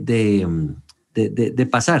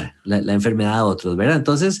pasar la enfermedad a otros, ¿verdad?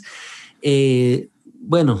 Entonces,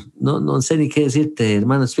 bueno, no sé ni qué decirte,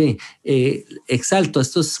 hermanos. Exalto a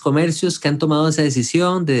estos comercios que han tomado esa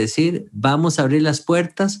decisión de decir, vamos a abrir las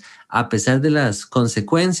puertas a pesar de las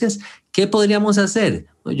consecuencias. ¿Qué podríamos hacer?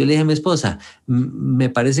 Yo le dije a mi esposa, me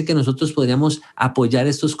parece que nosotros podríamos apoyar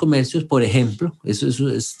estos comercios, por ejemplo. Eso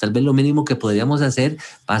es tal vez lo mínimo que podríamos hacer.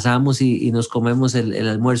 Pasamos y nos comemos el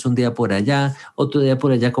almuerzo un día por allá, otro día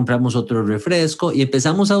por allá compramos otro refresco y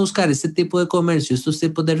empezamos a buscar este tipo de comercio, estos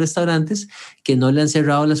tipos de restaurantes que no le han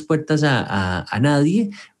cerrado las puertas a nadie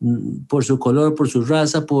por su color, por su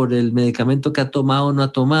raza, por el medicamento que ha tomado o no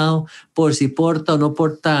ha tomado, por si porta o no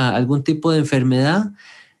porta algún tipo de enfermedad.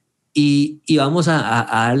 y vamos a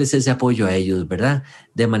darles ese apoyo a ellos, ¿verdad?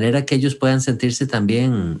 De manera que ellos puedan sentirse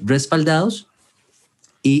también respaldados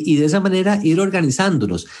y de esa manera ir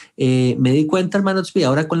organizándolos. Me di cuenta, hermanos,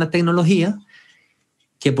 ahora con la tecnología,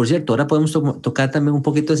 que por cierto, ahora podemos tocar también un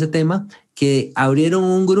poquito ese tema, que abrieron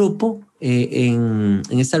un grupo en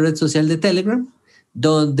esta red social de Telegram,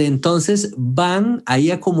 donde entonces van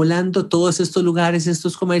ahí acumulando todos estos lugares,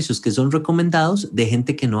 estos comercios que son recomendados de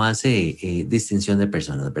gente que no hace distinción de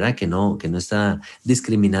personas, ¿verdad? Que no está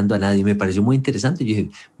discriminando a nadie. Me pareció muy interesante. Yo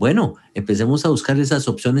dije, bueno, empecemos a buscar esas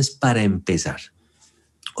opciones para empezar.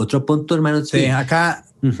 Otro punto, hermano. Sí, acá...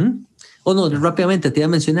 No, rápidamente te iba a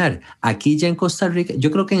mencionar, aquí ya en Costa Rica,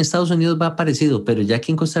 yo creo que en Estados Unidos va parecido, pero ya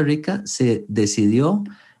aquí en Costa Rica se decidió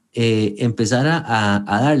empezar a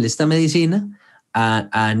darle esta medicina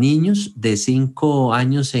a niños de 5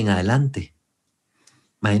 años en adelante.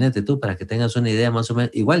 Imagínate tú, para que tengas una idea más o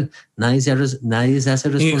menos. Igual, nadie se hace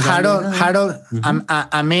responsable. Y Harold,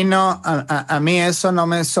 a mí eso no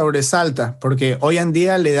me sobresalta, porque hoy en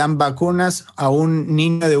día le dan vacunas a un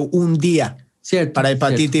niño de 1 día. Cierto, para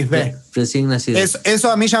hepatitis B. Recién nacido.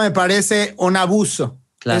 Eso a mí ya me parece un abuso.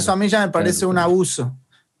 Claro, eso a mí ya me parece un abuso.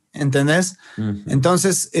 ¿Entendés?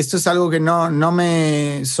 Entonces, esto es algo que no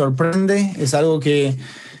me sorprende. Es algo que,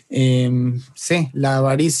 sí, la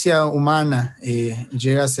avaricia humana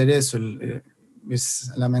llega a ser eso.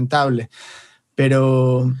 Es lamentable.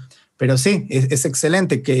 Pero sí, es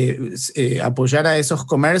excelente que apoyar a esos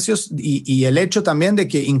comercios y el hecho también de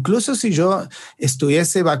que incluso si yo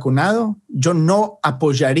estuviese vacunado, yo no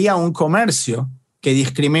apoyaría un comercio que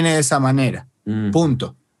discrimine de esa manera.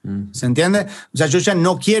 Punto. ¿Se entiende? O sea, yo ya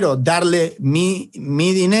no quiero darle mi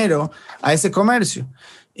dinero a ese comercio.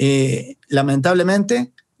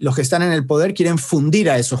 Lamentablemente, los que están en el poder quieren fundir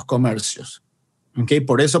a esos comercios. ¿Okay?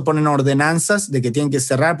 Por eso ponen ordenanzas de que tienen que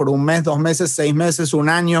cerrar por 1 mes, 2 meses, 6 meses,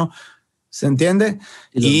 1 año. ¿Se entiende?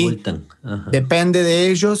 Y los multan. Depende de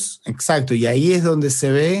ellos. Exacto. Y ahí es donde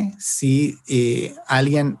se ve si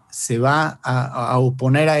alguien se va a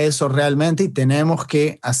oponer a eso realmente, y tenemos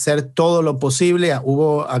que hacer todo lo posible.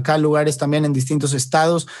 Hubo acá lugares también en distintos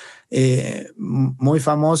estados, muy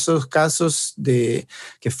famosos casos de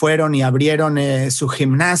que fueron y abrieron su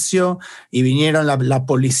gimnasio y vinieron la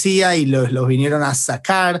policía y los vinieron a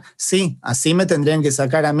sacar. Sí, así me tendrían que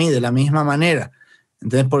sacar a mí, de la misma manera.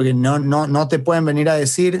 Entonces, porque no te pueden venir a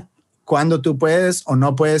decir cuándo tú puedes o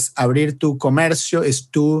no puedes abrir tu comercio. Es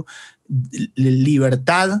tu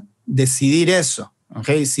libertad decidir eso.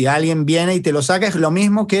 ¿Okay? Si alguien viene y te lo saca, es lo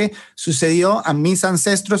mismo que sucedió a mis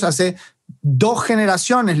ancestros hace 2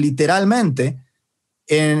 generaciones, literalmente,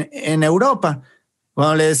 en Europa.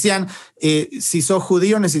 Cuando le decían, si sos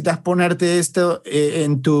judío necesitas ponerte esto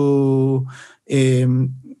en tu...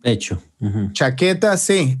 hecho. Chaqueta,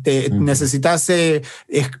 sí. Necesitas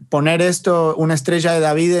poner esto, una estrella de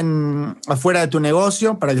David afuera de tu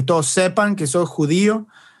negocio para que todos sepan que sos judío.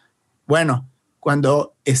 Bueno,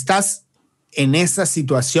 cuando estás en esa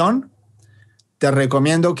situación, te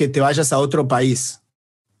recomiendo que te vayas a otro país.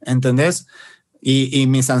 ¿Entendés? Y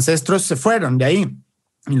mis ancestros se fueron de ahí.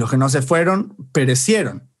 Y los que no se fueron,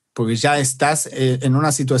 perecieron. Porque ya estás en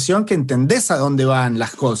una situación que entendés a dónde van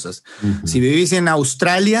las cosas. Si vivís en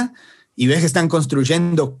Australia y ves que están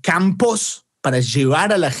construyendo campos para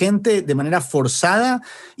llevar a la gente de manera forzada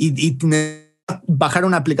y bajar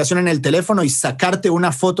una aplicación en el teléfono y sacarte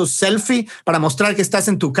una foto selfie para mostrar que estás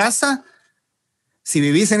en tu casa, si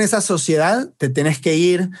vivís en esa sociedad, te tenés que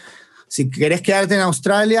ir. Si querés quedarte en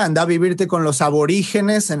Australia, anda a vivirte con los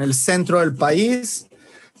aborígenes en el centro del país.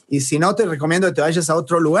 Y si no, te recomiendo que te vayas a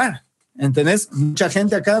otro lugar. ¿Entendés? Mucha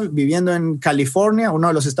gente acá viviendo en California, uno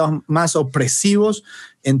de los estados más opresivos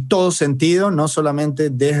en todo sentido, no solamente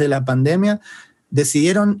desde la pandemia,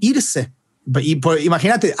 decidieron irse. Y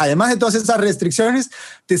imagínate, además de todas esas restricciones,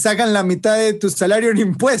 te sacan la mitad de tu salario en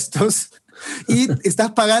impuestos y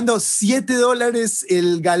estás pagando $7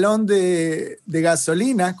 el galón de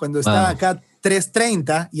gasolina cuando está acá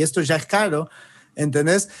 $3.30, y esto ya es caro.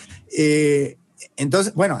 ¿Entendés?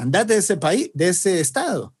 Entonces, bueno, andate de ese país, de ese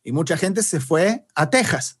estado. Y mucha gente se fue a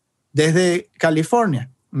Texas, desde California.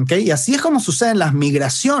 ¿Okay? Y así es como suceden las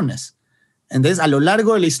migraciones. Entonces, a lo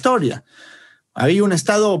largo de la historia, había un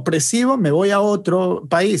estado opresivo, me voy a otro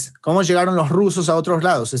país. ¿Cómo llegaron los rusos a otros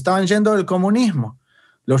lados? Estaban yendo del comunismo.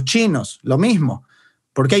 Los chinos, lo mismo.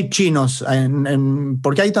 ¿Por qué hay chinos?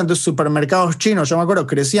 ¿Por qué hay tantos supermercados chinos? Yo me acuerdo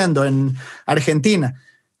creciendo en Argentina.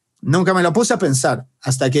 Nunca me lo puse a pensar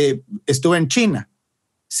hasta que estuve en China.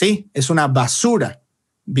 Sí, es una basura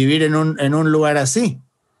vivir en un lugar así.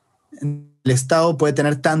 El Estado puede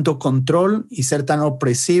tener tanto control y ser tan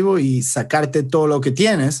opresivo y sacarte todo lo que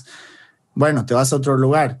tienes. Bueno, te vas a otro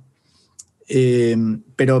lugar.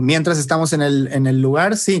 Pero mientras estamos en el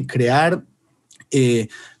lugar, sí, crear,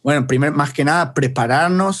 primero, más que nada,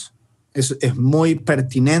 prepararnos. Es muy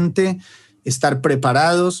pertinente estar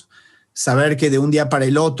preparados, saber que de un día para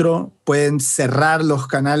el otro pueden cerrar los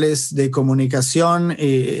canales de comunicación,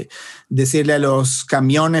 decirle a los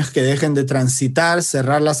camiones que dejen de transitar,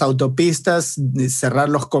 cerrar las autopistas, cerrar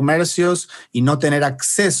los comercios y no tener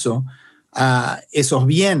acceso a esos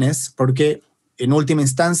bienes, porque en última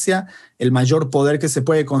instancia el mayor poder que se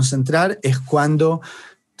puede concentrar es cuando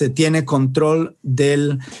te tiene control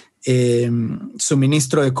del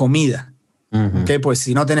suministro de comida. Ujú. ¿Okay? Pues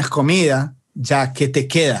si no tenés comida, ya ¿qué te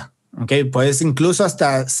queda? ¿Okay? Puedes incluso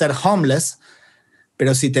hasta ser homeless,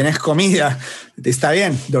 pero si tenés comida, está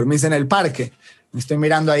bien, dormís en el parque. Estoy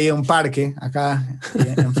mirando ahí un parque acá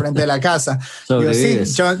enfrente de la casa. Digo, sí,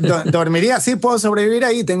 yo dormiría, sí, puedo sobrevivir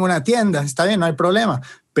ahí, tengo una tienda, está bien, no hay problema.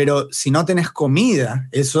 Pero si no tenés comida,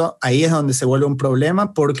 eso ahí es donde se vuelve un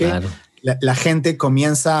problema, porque Claro. la gente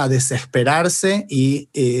comienza a desesperarse y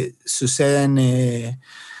suceden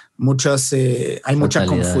hay mucha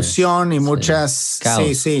confusión y muchas...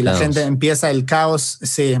 Caos, sí, la gente empieza el caos.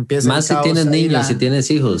 Sí, empieza más el caos. Si tienes niños, si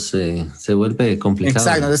tienes hijos, se vuelve complicado.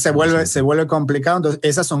 Exacto, entonces se vuelve complicado. Entonces,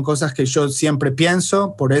 esas son cosas que yo siempre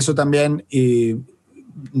pienso, por eso también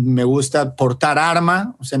me gusta portar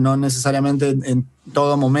arma, o sea, no necesariamente en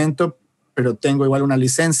todo momento, pero tengo igual una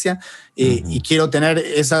licencia y quiero tener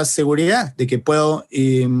esa seguridad de que puedo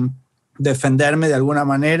defenderme de alguna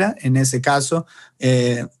manera, en ese caso,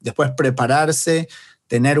 después prepararse,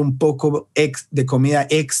 tener un poco de comida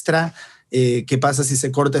extra. ¿Qué pasa si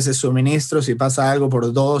se corta ese suministro? Si pasa algo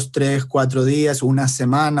por 2, 3, 4 días, una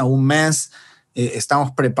semana, un mes,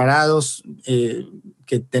 estamos preparados,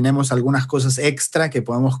 que tenemos algunas cosas extra que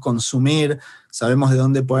podemos consumir, sabemos de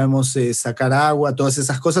dónde podemos sacar agua, todas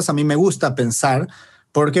esas cosas a mí me gusta pensar,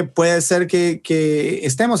 porque puede ser que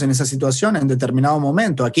estemos en esa situación en determinado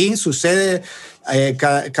momento. Aquí sucede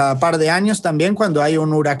cada par de años también cuando hay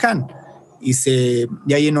un huracán y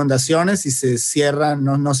hay inundaciones y se cierra,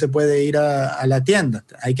 no se puede ir a la tienda.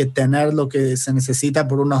 Hay que tener lo que se necesita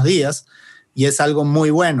por unos días y es algo muy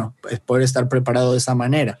bueno, es poder estar preparado de esa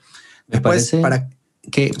manera. Después,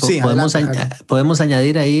 que sí, podemos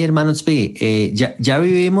añadir ahí, hermano Tzvi, ya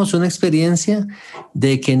vivimos una experiencia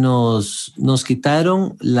de que nos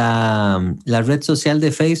quitaron la red social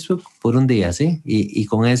de Facebook por un día, ¿sí? Y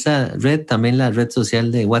con esa red también la red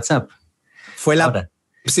social de WhatsApp.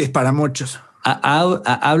 Sí, para muchos.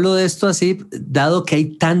 Hablo de esto así, dado que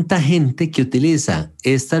hay tanta gente que utiliza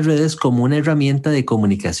estas redes como una herramienta de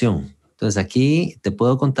comunicación. Entonces aquí te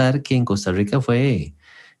puedo contar que en Costa Rica fue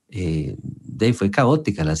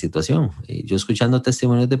caótica la situación. Yo escuchando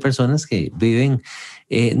testimonios de personas que viven,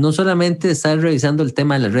 no solamente estar revisando el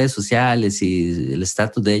tema de las redes sociales y el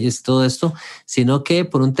estatus de ellos y todo esto, sino que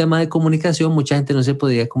por un tema de comunicación mucha gente no se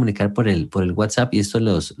podía comunicar por el WhatsApp y esto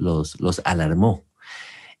los alarmó.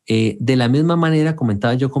 De la misma manera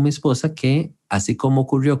comentaba yo con mi esposa que así como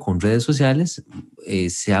ocurrió con redes sociales,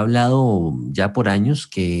 se ha hablado ya por años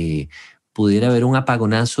que pudiera haber un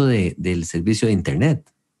apagonazo del servicio de Internet.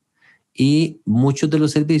 Y muchos de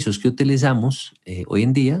los servicios que utilizamos hoy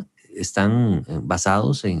en día están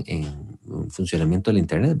basados en funcionamiento del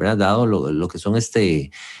Internet, ¿verdad? Dado lo que son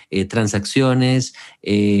transacciones,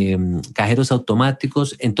 cajeros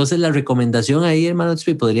automáticos. Entonces la recomendación ahí, hermano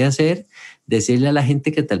Tzvi, podría ser decirle a la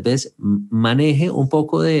gente que tal vez maneje un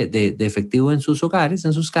poco de efectivo en sus hogares,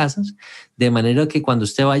 en sus casas, de manera que cuando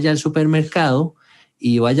usted vaya al supermercado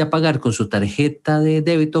y vaya a pagar con su tarjeta de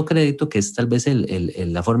débito o crédito, que es tal vez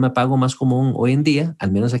la forma de pago más común hoy en día,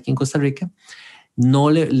 al menos aquí en Costa Rica, no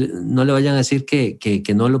le vayan a decir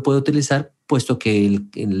que no lo puede utilizar, puesto que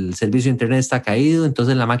el servicio de Internet está caído,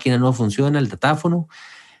 entonces la máquina no funciona, el datáfono.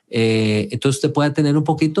 Entonces usted puede tener un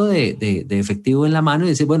poquito de efectivo en la mano y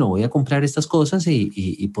decir, bueno, voy a comprar estas cosas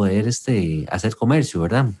y poder hacer comercio,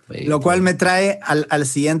 ¿verdad? Lo cual me trae al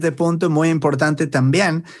siguiente punto muy importante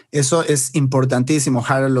también. Eso es importantísimo,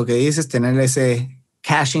 Harold, lo que dices, tener ese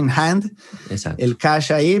cash in hand. Exacto. El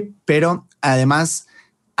cash ahí, pero además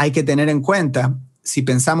hay que tener en cuenta, si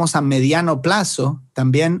pensamos a mediano plazo,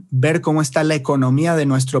 también ver cómo está la economía de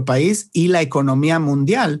nuestro país y la economía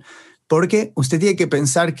mundial. Porque usted tiene que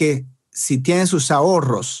pensar que si tiene sus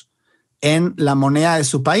ahorros en la moneda de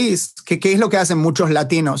su país, ¿qué es lo que hacen muchos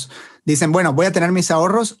latinos? Dicen, bueno, voy a tener mis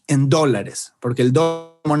ahorros en dólares, porque el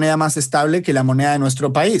dólar es moneda más estable que la moneda de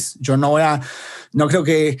nuestro país. Yo no creo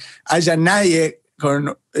que haya nadie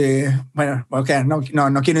bueno, okay,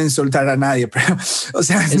 no quiero insultar a nadie, pero o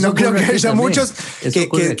sea, eso no creo que haya también muchos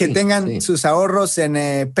que tengan sus ahorros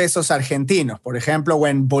en pesos argentinos, por ejemplo, o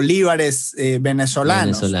en bolívares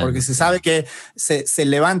venezolanos, porque se sabe que se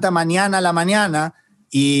levanta mañana a la mañana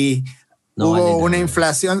y hubo vale una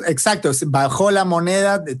inflación, exacto, bajó la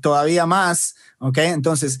moneda todavía más, ¿ok?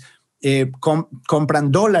 Entonces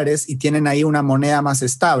compran dólares y tienen ahí una moneda más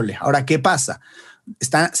estable. Ahora, ¿qué pasa?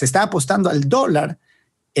 Se está apostando al dólar.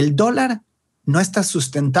 El dólar no está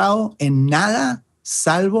sustentado en nada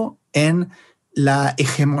salvo en la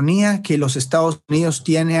hegemonía que los Estados Unidos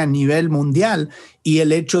tiene a nivel mundial y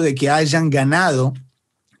el hecho de que hayan ganado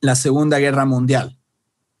la Segunda Guerra Mundial.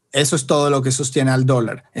 Eso es todo lo que sostiene al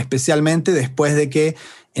dólar, especialmente después de que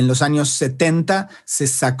en los años 70 se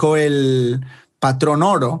sacó el patrón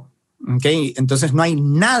oro. Okay, entonces no hay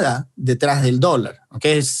nada detrás del dólar.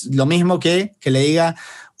 Okay, es lo mismo que le diga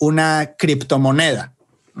una criptomoneda.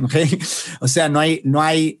 Okay, o sea, no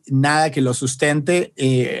hay nada que lo sustente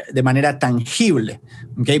de manera tangible.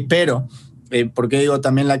 Okay, pero ¿por qué digo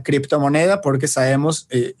también la criptomoneda? Porque sabemos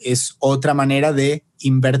es otra manera de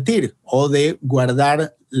invertir o de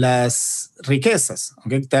guardar las riquezas.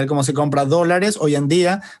 Okay, tal como se compra dólares, hoy en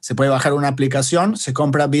día se puede bajar una aplicación, se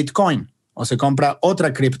compra Bitcoin o se compra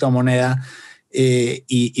otra criptomoneda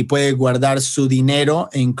y puede guardar su dinero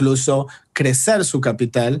e incluso crecer su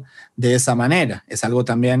capital de esa manera. Es algo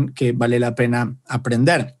también que vale la pena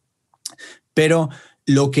aprender. Pero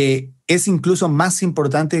lo que es incluso más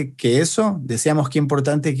importante que eso, decíamos qué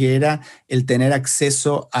importante que era el tener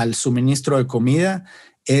acceso al suministro de comida,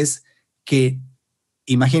 es que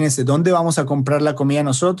imagínense, ¿dónde vamos a comprar la comida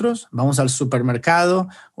nosotros? Vamos al supermercado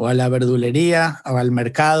o a la verdulería o al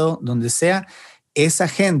mercado, donde sea. Esa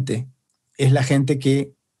gente es la gente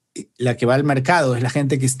la que va al mercado, es la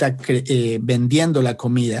gente que está vendiendo la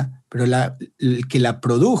comida, pero el que la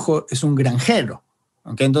produjo es un granjero.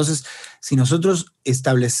 ¿Okay? Entonces, si nosotros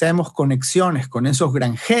establecemos conexiones con esos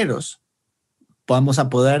granjeros, vamos a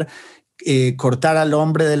poder cortar al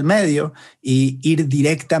hombre del medio y ir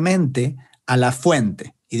directamente a la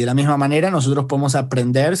fuente. Y de la misma manera nosotros podemos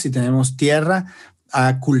aprender, si tenemos tierra,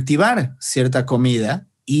 a cultivar cierta comida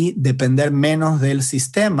y depender menos del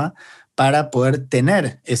sistema para poder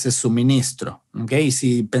tener ese suministro. ¿Okay? Y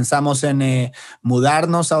si pensamos en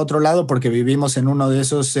mudarnos a otro lado porque vivimos en uno de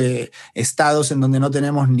esos estados en donde no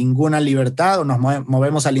tenemos ninguna libertad o nos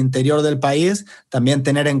movemos al interior del país, también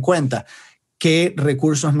tener en cuenta qué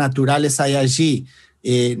recursos naturales hay allí.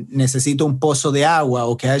 Necesito un pozo de agua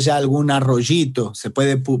o que haya algún arroyito, se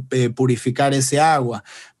puede purificar ese agua.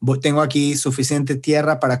 Tengo aquí suficiente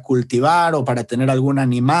tierra para cultivar o para tener algún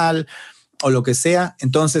animal o lo que sea.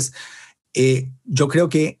 Entonces, yo creo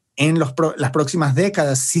que en las próximas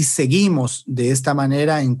décadas, si seguimos de esta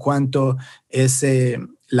manera en cuanto es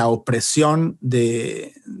la opresión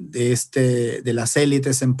de las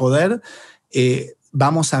élites en poder,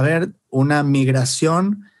 vamos a ver una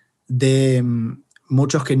migración de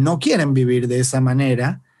muchos que no quieren vivir de esa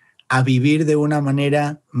manera a vivir de una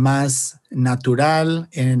manera más natural,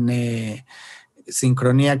 en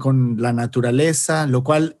sincronía con la naturaleza, lo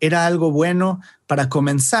cual era algo bueno para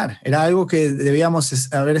comenzar. Era algo que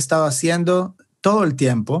debíamos haber estado haciendo todo el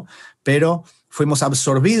tiempo, pero fuimos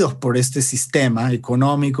absorbidos por este sistema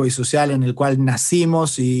económico y social en el cual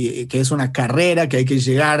nacimos y que es una carrera que hay que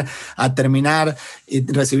llegar a terminar y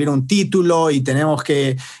recibir un título y tenemos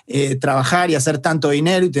que trabajar y hacer tanto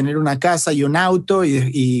dinero y tener una casa y un auto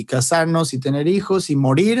y casarnos y tener hijos y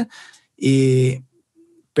morir.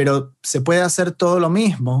 Pero se puede hacer todo lo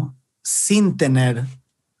mismo sin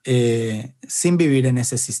vivir en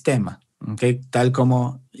ese sistema. Okay, tal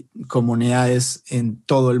como comunidades en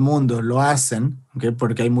todo el mundo lo hacen, okay,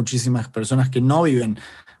 porque hay muchísimas personas que no viven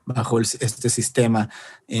bajo este sistema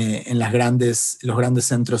en los grandes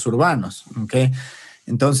centros urbanos. Okay.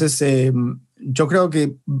 Entonces, yo creo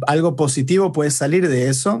que algo positivo puede salir de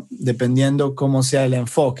eso, dependiendo cómo sea el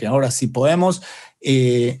enfoque. Ahora, si podemos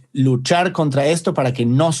luchar contra esto para que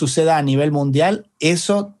no suceda a nivel mundial,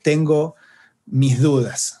 eso tengo mis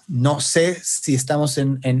dudas. No sé si estamos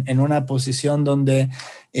en una posición donde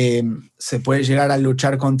se puede llegar a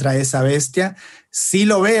luchar contra esa bestia. Sí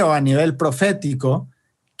lo veo a nivel profético,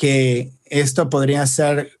 que esto podría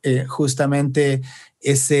ser justamente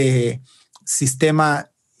ese sistema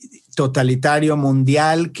totalitario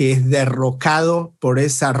mundial que es derrocado por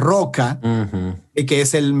esa roca, que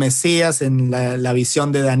es el Mesías en la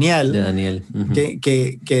visión de Daniel.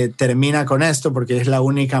 Que termina con esto, porque es la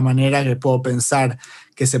única manera que puedo pensar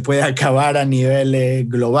que se puede acabar a nivel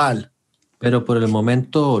global. Pero por el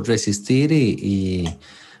momento resistir y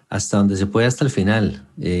hasta donde se puede, hasta el final.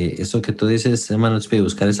 Eso que tú dices, hermanos,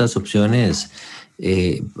 buscar esas opciones,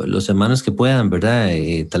 los hermanos que puedan, ¿verdad?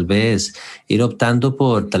 Tal vez ir optando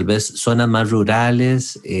por tal vez zonas más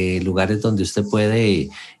rurales, lugares donde usted puede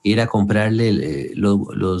ir a comprarle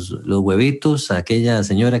los huevitos a aquella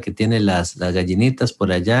señora que tiene las gallinitas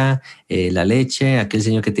por allá, la leche, a aquel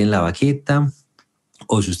señor que tiene la vaquita.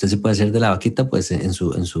 O si usted se puede hacer de la vaquita, pues en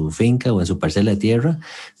su finca o en su parcela de tierra,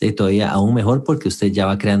 todavía aún mejor, porque usted ya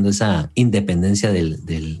va creando esa independencia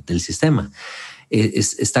del sistema.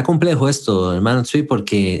 Está complejo esto, hermano Tsui,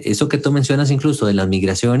 porque eso que tú mencionas incluso de las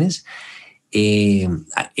migraciones, en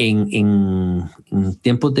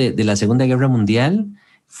tiempos de la Segunda Guerra Mundial,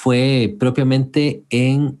 fue propiamente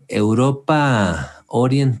en Europa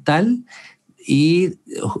Oriental, y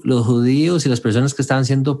los judíos y las personas que estaban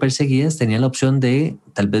siendo perseguidas tenían la opción de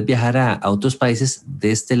tal vez viajar a otros países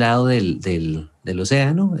de este lado del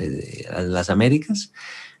océano, a las Américas,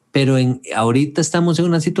 pero ahorita estamos en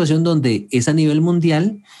una situación donde es a nivel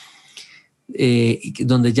mundial,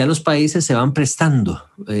 donde ya los países se van prestando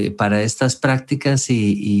para estas prácticas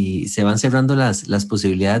y se van cerrando las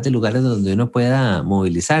posibilidades de lugares donde uno pueda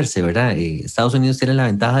movilizarse, ¿verdad? Estados Unidos tiene la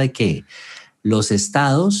ventaja de que los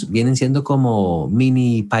estados vienen siendo como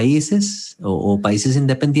mini países o países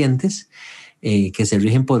independientes que se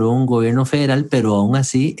rigen por un gobierno federal, pero aún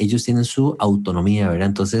así ellos tienen su autonomía, ¿verdad?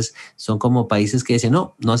 Entonces son como países que dicen,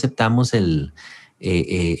 no aceptamos el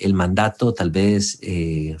mandato tal vez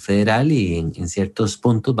federal, y en ciertos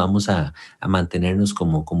puntos vamos a mantenernos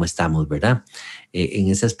como estamos, ¿verdad? En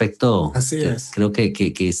ese aspecto, así es. Creo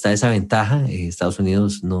que está esa ventaja. Estados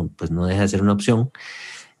Unidos no deja de ser una opción.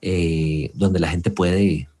 Donde la gente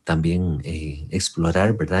puede también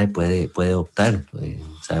explorar, ¿verdad? Y puede optar.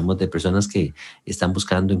 Sabemos de personas que están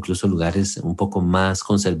buscando incluso lugares un poco más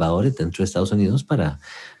conservadores dentro de Estados Unidos para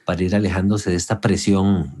ir alejándose de esta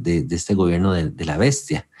presión de este gobierno de la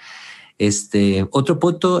bestia. Otro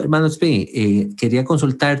punto, hermano Tsui, quería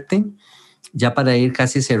consultarte, ya para ir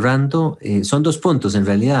casi cerrando. Son dos puntos en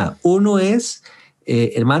realidad. Uno es,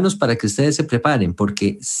 hermanos, para que ustedes se preparen,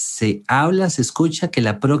 porque se escucha que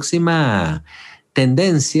la próxima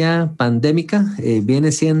tendencia pandémica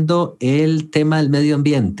viene siendo el tema del medio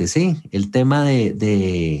ambiente, ¿sí? El tema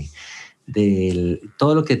de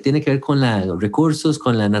todo lo que tiene que ver con los recursos,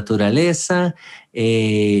 con la naturaleza.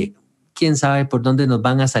 Quién sabe por dónde nos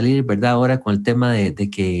van a salir, ¿verdad? Ahora con el tema de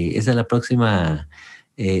que esa es la próxima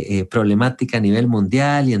problemática a nivel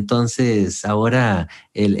mundial, y entonces ahora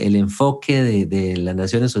el enfoque de las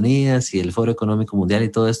Naciones Unidas y el Foro Económico Mundial y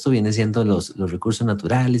todo esto viene siendo los recursos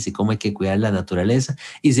naturales y cómo hay que cuidar la naturaleza,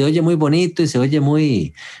 y se oye muy bonito y se oye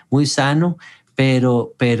muy, muy sano,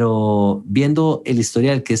 pero viendo el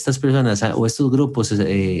historial que estas personas o estos grupos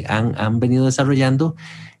han venido desarrollando,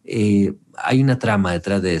 hay una trama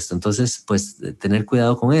detrás de esto. Entonces, pues tener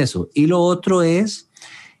cuidado con eso. Y lo otro es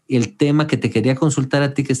el tema que te quería consultar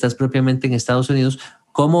a ti, que estás propiamente en Estados Unidos.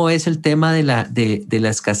 ¿Cómo es el tema de la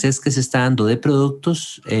escasez que se está dando de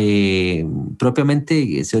productos?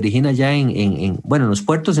 Propiamente se origina ya en los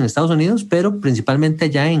puertos en Estados Unidos, pero principalmente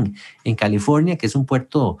allá en California, que es un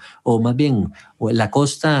puerto, o más bien la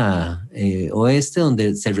costa oeste,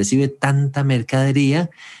 donde se recibe tanta mercadería.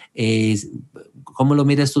 ¿Cómo lo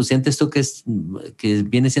miras tú? ¿Sientes tú que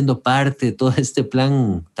viene siendo parte de todo este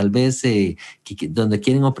plan, tal vez donde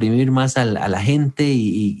quieren oprimir más a la gente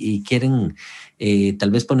y quieren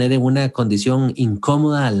tal vez poner en una condición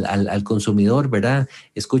incómoda al consumidor, ¿verdad?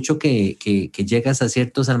 Escucho que llegas a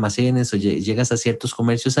ciertos almacenes o llegas a ciertos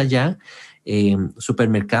comercios allá,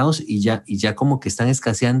 supermercados, y ya como que están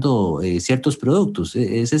escaseando ciertos productos.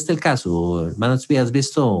 ¿Es este el caso, hermanos? ¿Has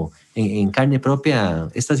visto en carne propia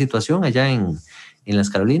esta situación allá en las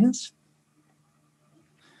Carolinas?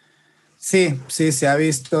 Sí, se ha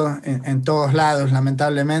visto en todos lados,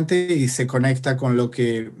 lamentablemente, y se conecta con lo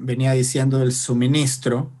que venía diciendo del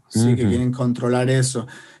suministro, ¿sí? Que quieren controlar eso.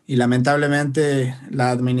 Y lamentablemente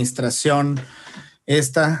la administración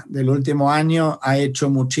del último año ha hecho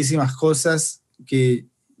muchísimas cosas que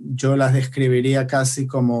yo las describiría casi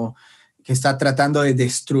como que está tratando de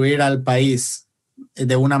destruir al país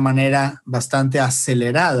de una manera bastante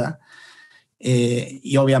acelerada.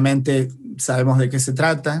 Y obviamente sabemos de qué se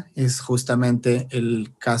trata. Es justamente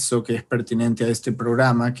el caso que es pertinente a este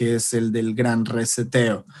programa, que es el del gran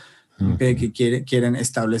reseteo, ¿okay? Que quieren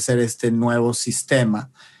establecer este nuevo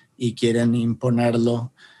sistema y quieren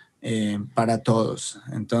imponerlo para todos.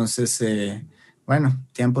 Entonces,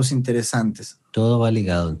 tiempos interesantes. Todo va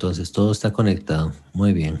ligado, entonces todo está conectado.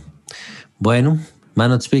 Muy bien. Bueno,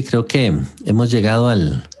 hermano Tsui, creo que hemos llegado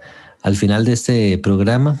al al final de este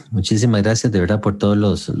programa. Muchísimas gracias de verdad por todos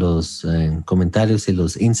los comentarios y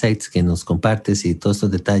los insights que nos compartes y todos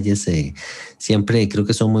estos detalles. Siempre creo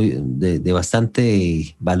que son muy de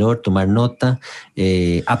bastante valor, tomar nota,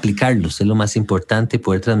 aplicarlos es lo más importante,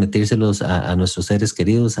 poder transmitírselos a nuestros seres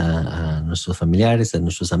queridos, a nuestros familiares, a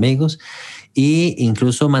nuestros amigos, e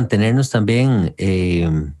incluso mantenernos también.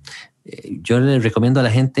 Yo le recomiendo a la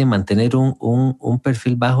gente mantener un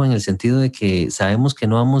perfil bajo, en el sentido de que sabemos que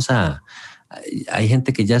no vamos a... Hay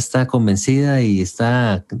gente que ya está convencida y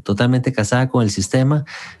está totalmente casada con el sistema.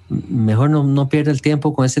 Mejor no pierda el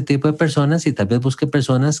tiempo con ese tipo de personas, y tal vez busque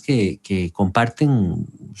personas que comparten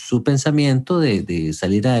su pensamiento de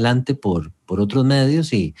salir adelante por otros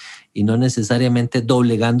medios, y no necesariamente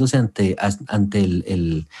doblegándose ante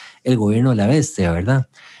el gobierno de la bestia, ¿verdad?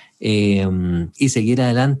 Y seguir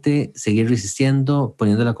adelante, seguir resistiendo,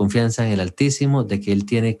 poniendo la confianza en el Altísimo, de que Él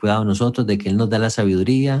tiene cuidado de nosotros, de que Él nos da la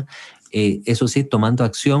sabiduría, eso sí, tomando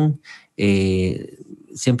acción.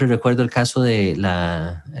 Siempre recuerdo el caso de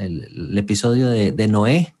el episodio de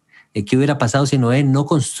Noé. ¿Qué hubiera pasado si Noé no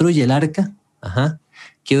construye el arca?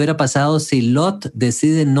 ¿Qué hubiera pasado si Lot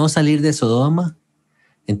decide no salir de Sodoma?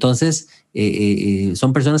 Entonces,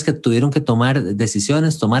 son personas que tuvieron que tomar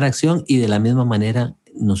decisiones, tomar acción, y de la misma manera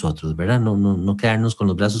nosotros, ¿verdad? No quedarnos con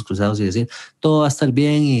los brazos cruzados y decir todo va a estar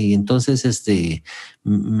bien, y entonces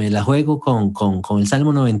me la juego con el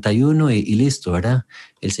Salmo 91 y listo, ¿verdad?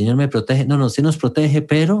 El Señor me protege. No, sí nos protege,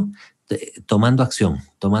 pero tomando acción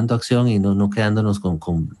y no quedándonos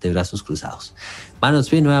de brazos cruzados.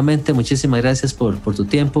 Manos, nuevamente muchísimas gracias por tu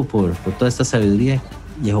tiempo, por toda esta sabiduría.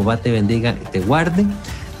 Jehová te bendiga y te guarde.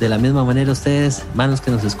 De la misma manera, ustedes, manos que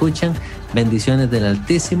nos escuchan, bendiciones del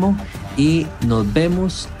Altísimo, y nos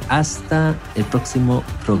vemos hasta el próximo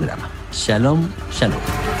programa. Shalom,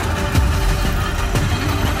 shalom.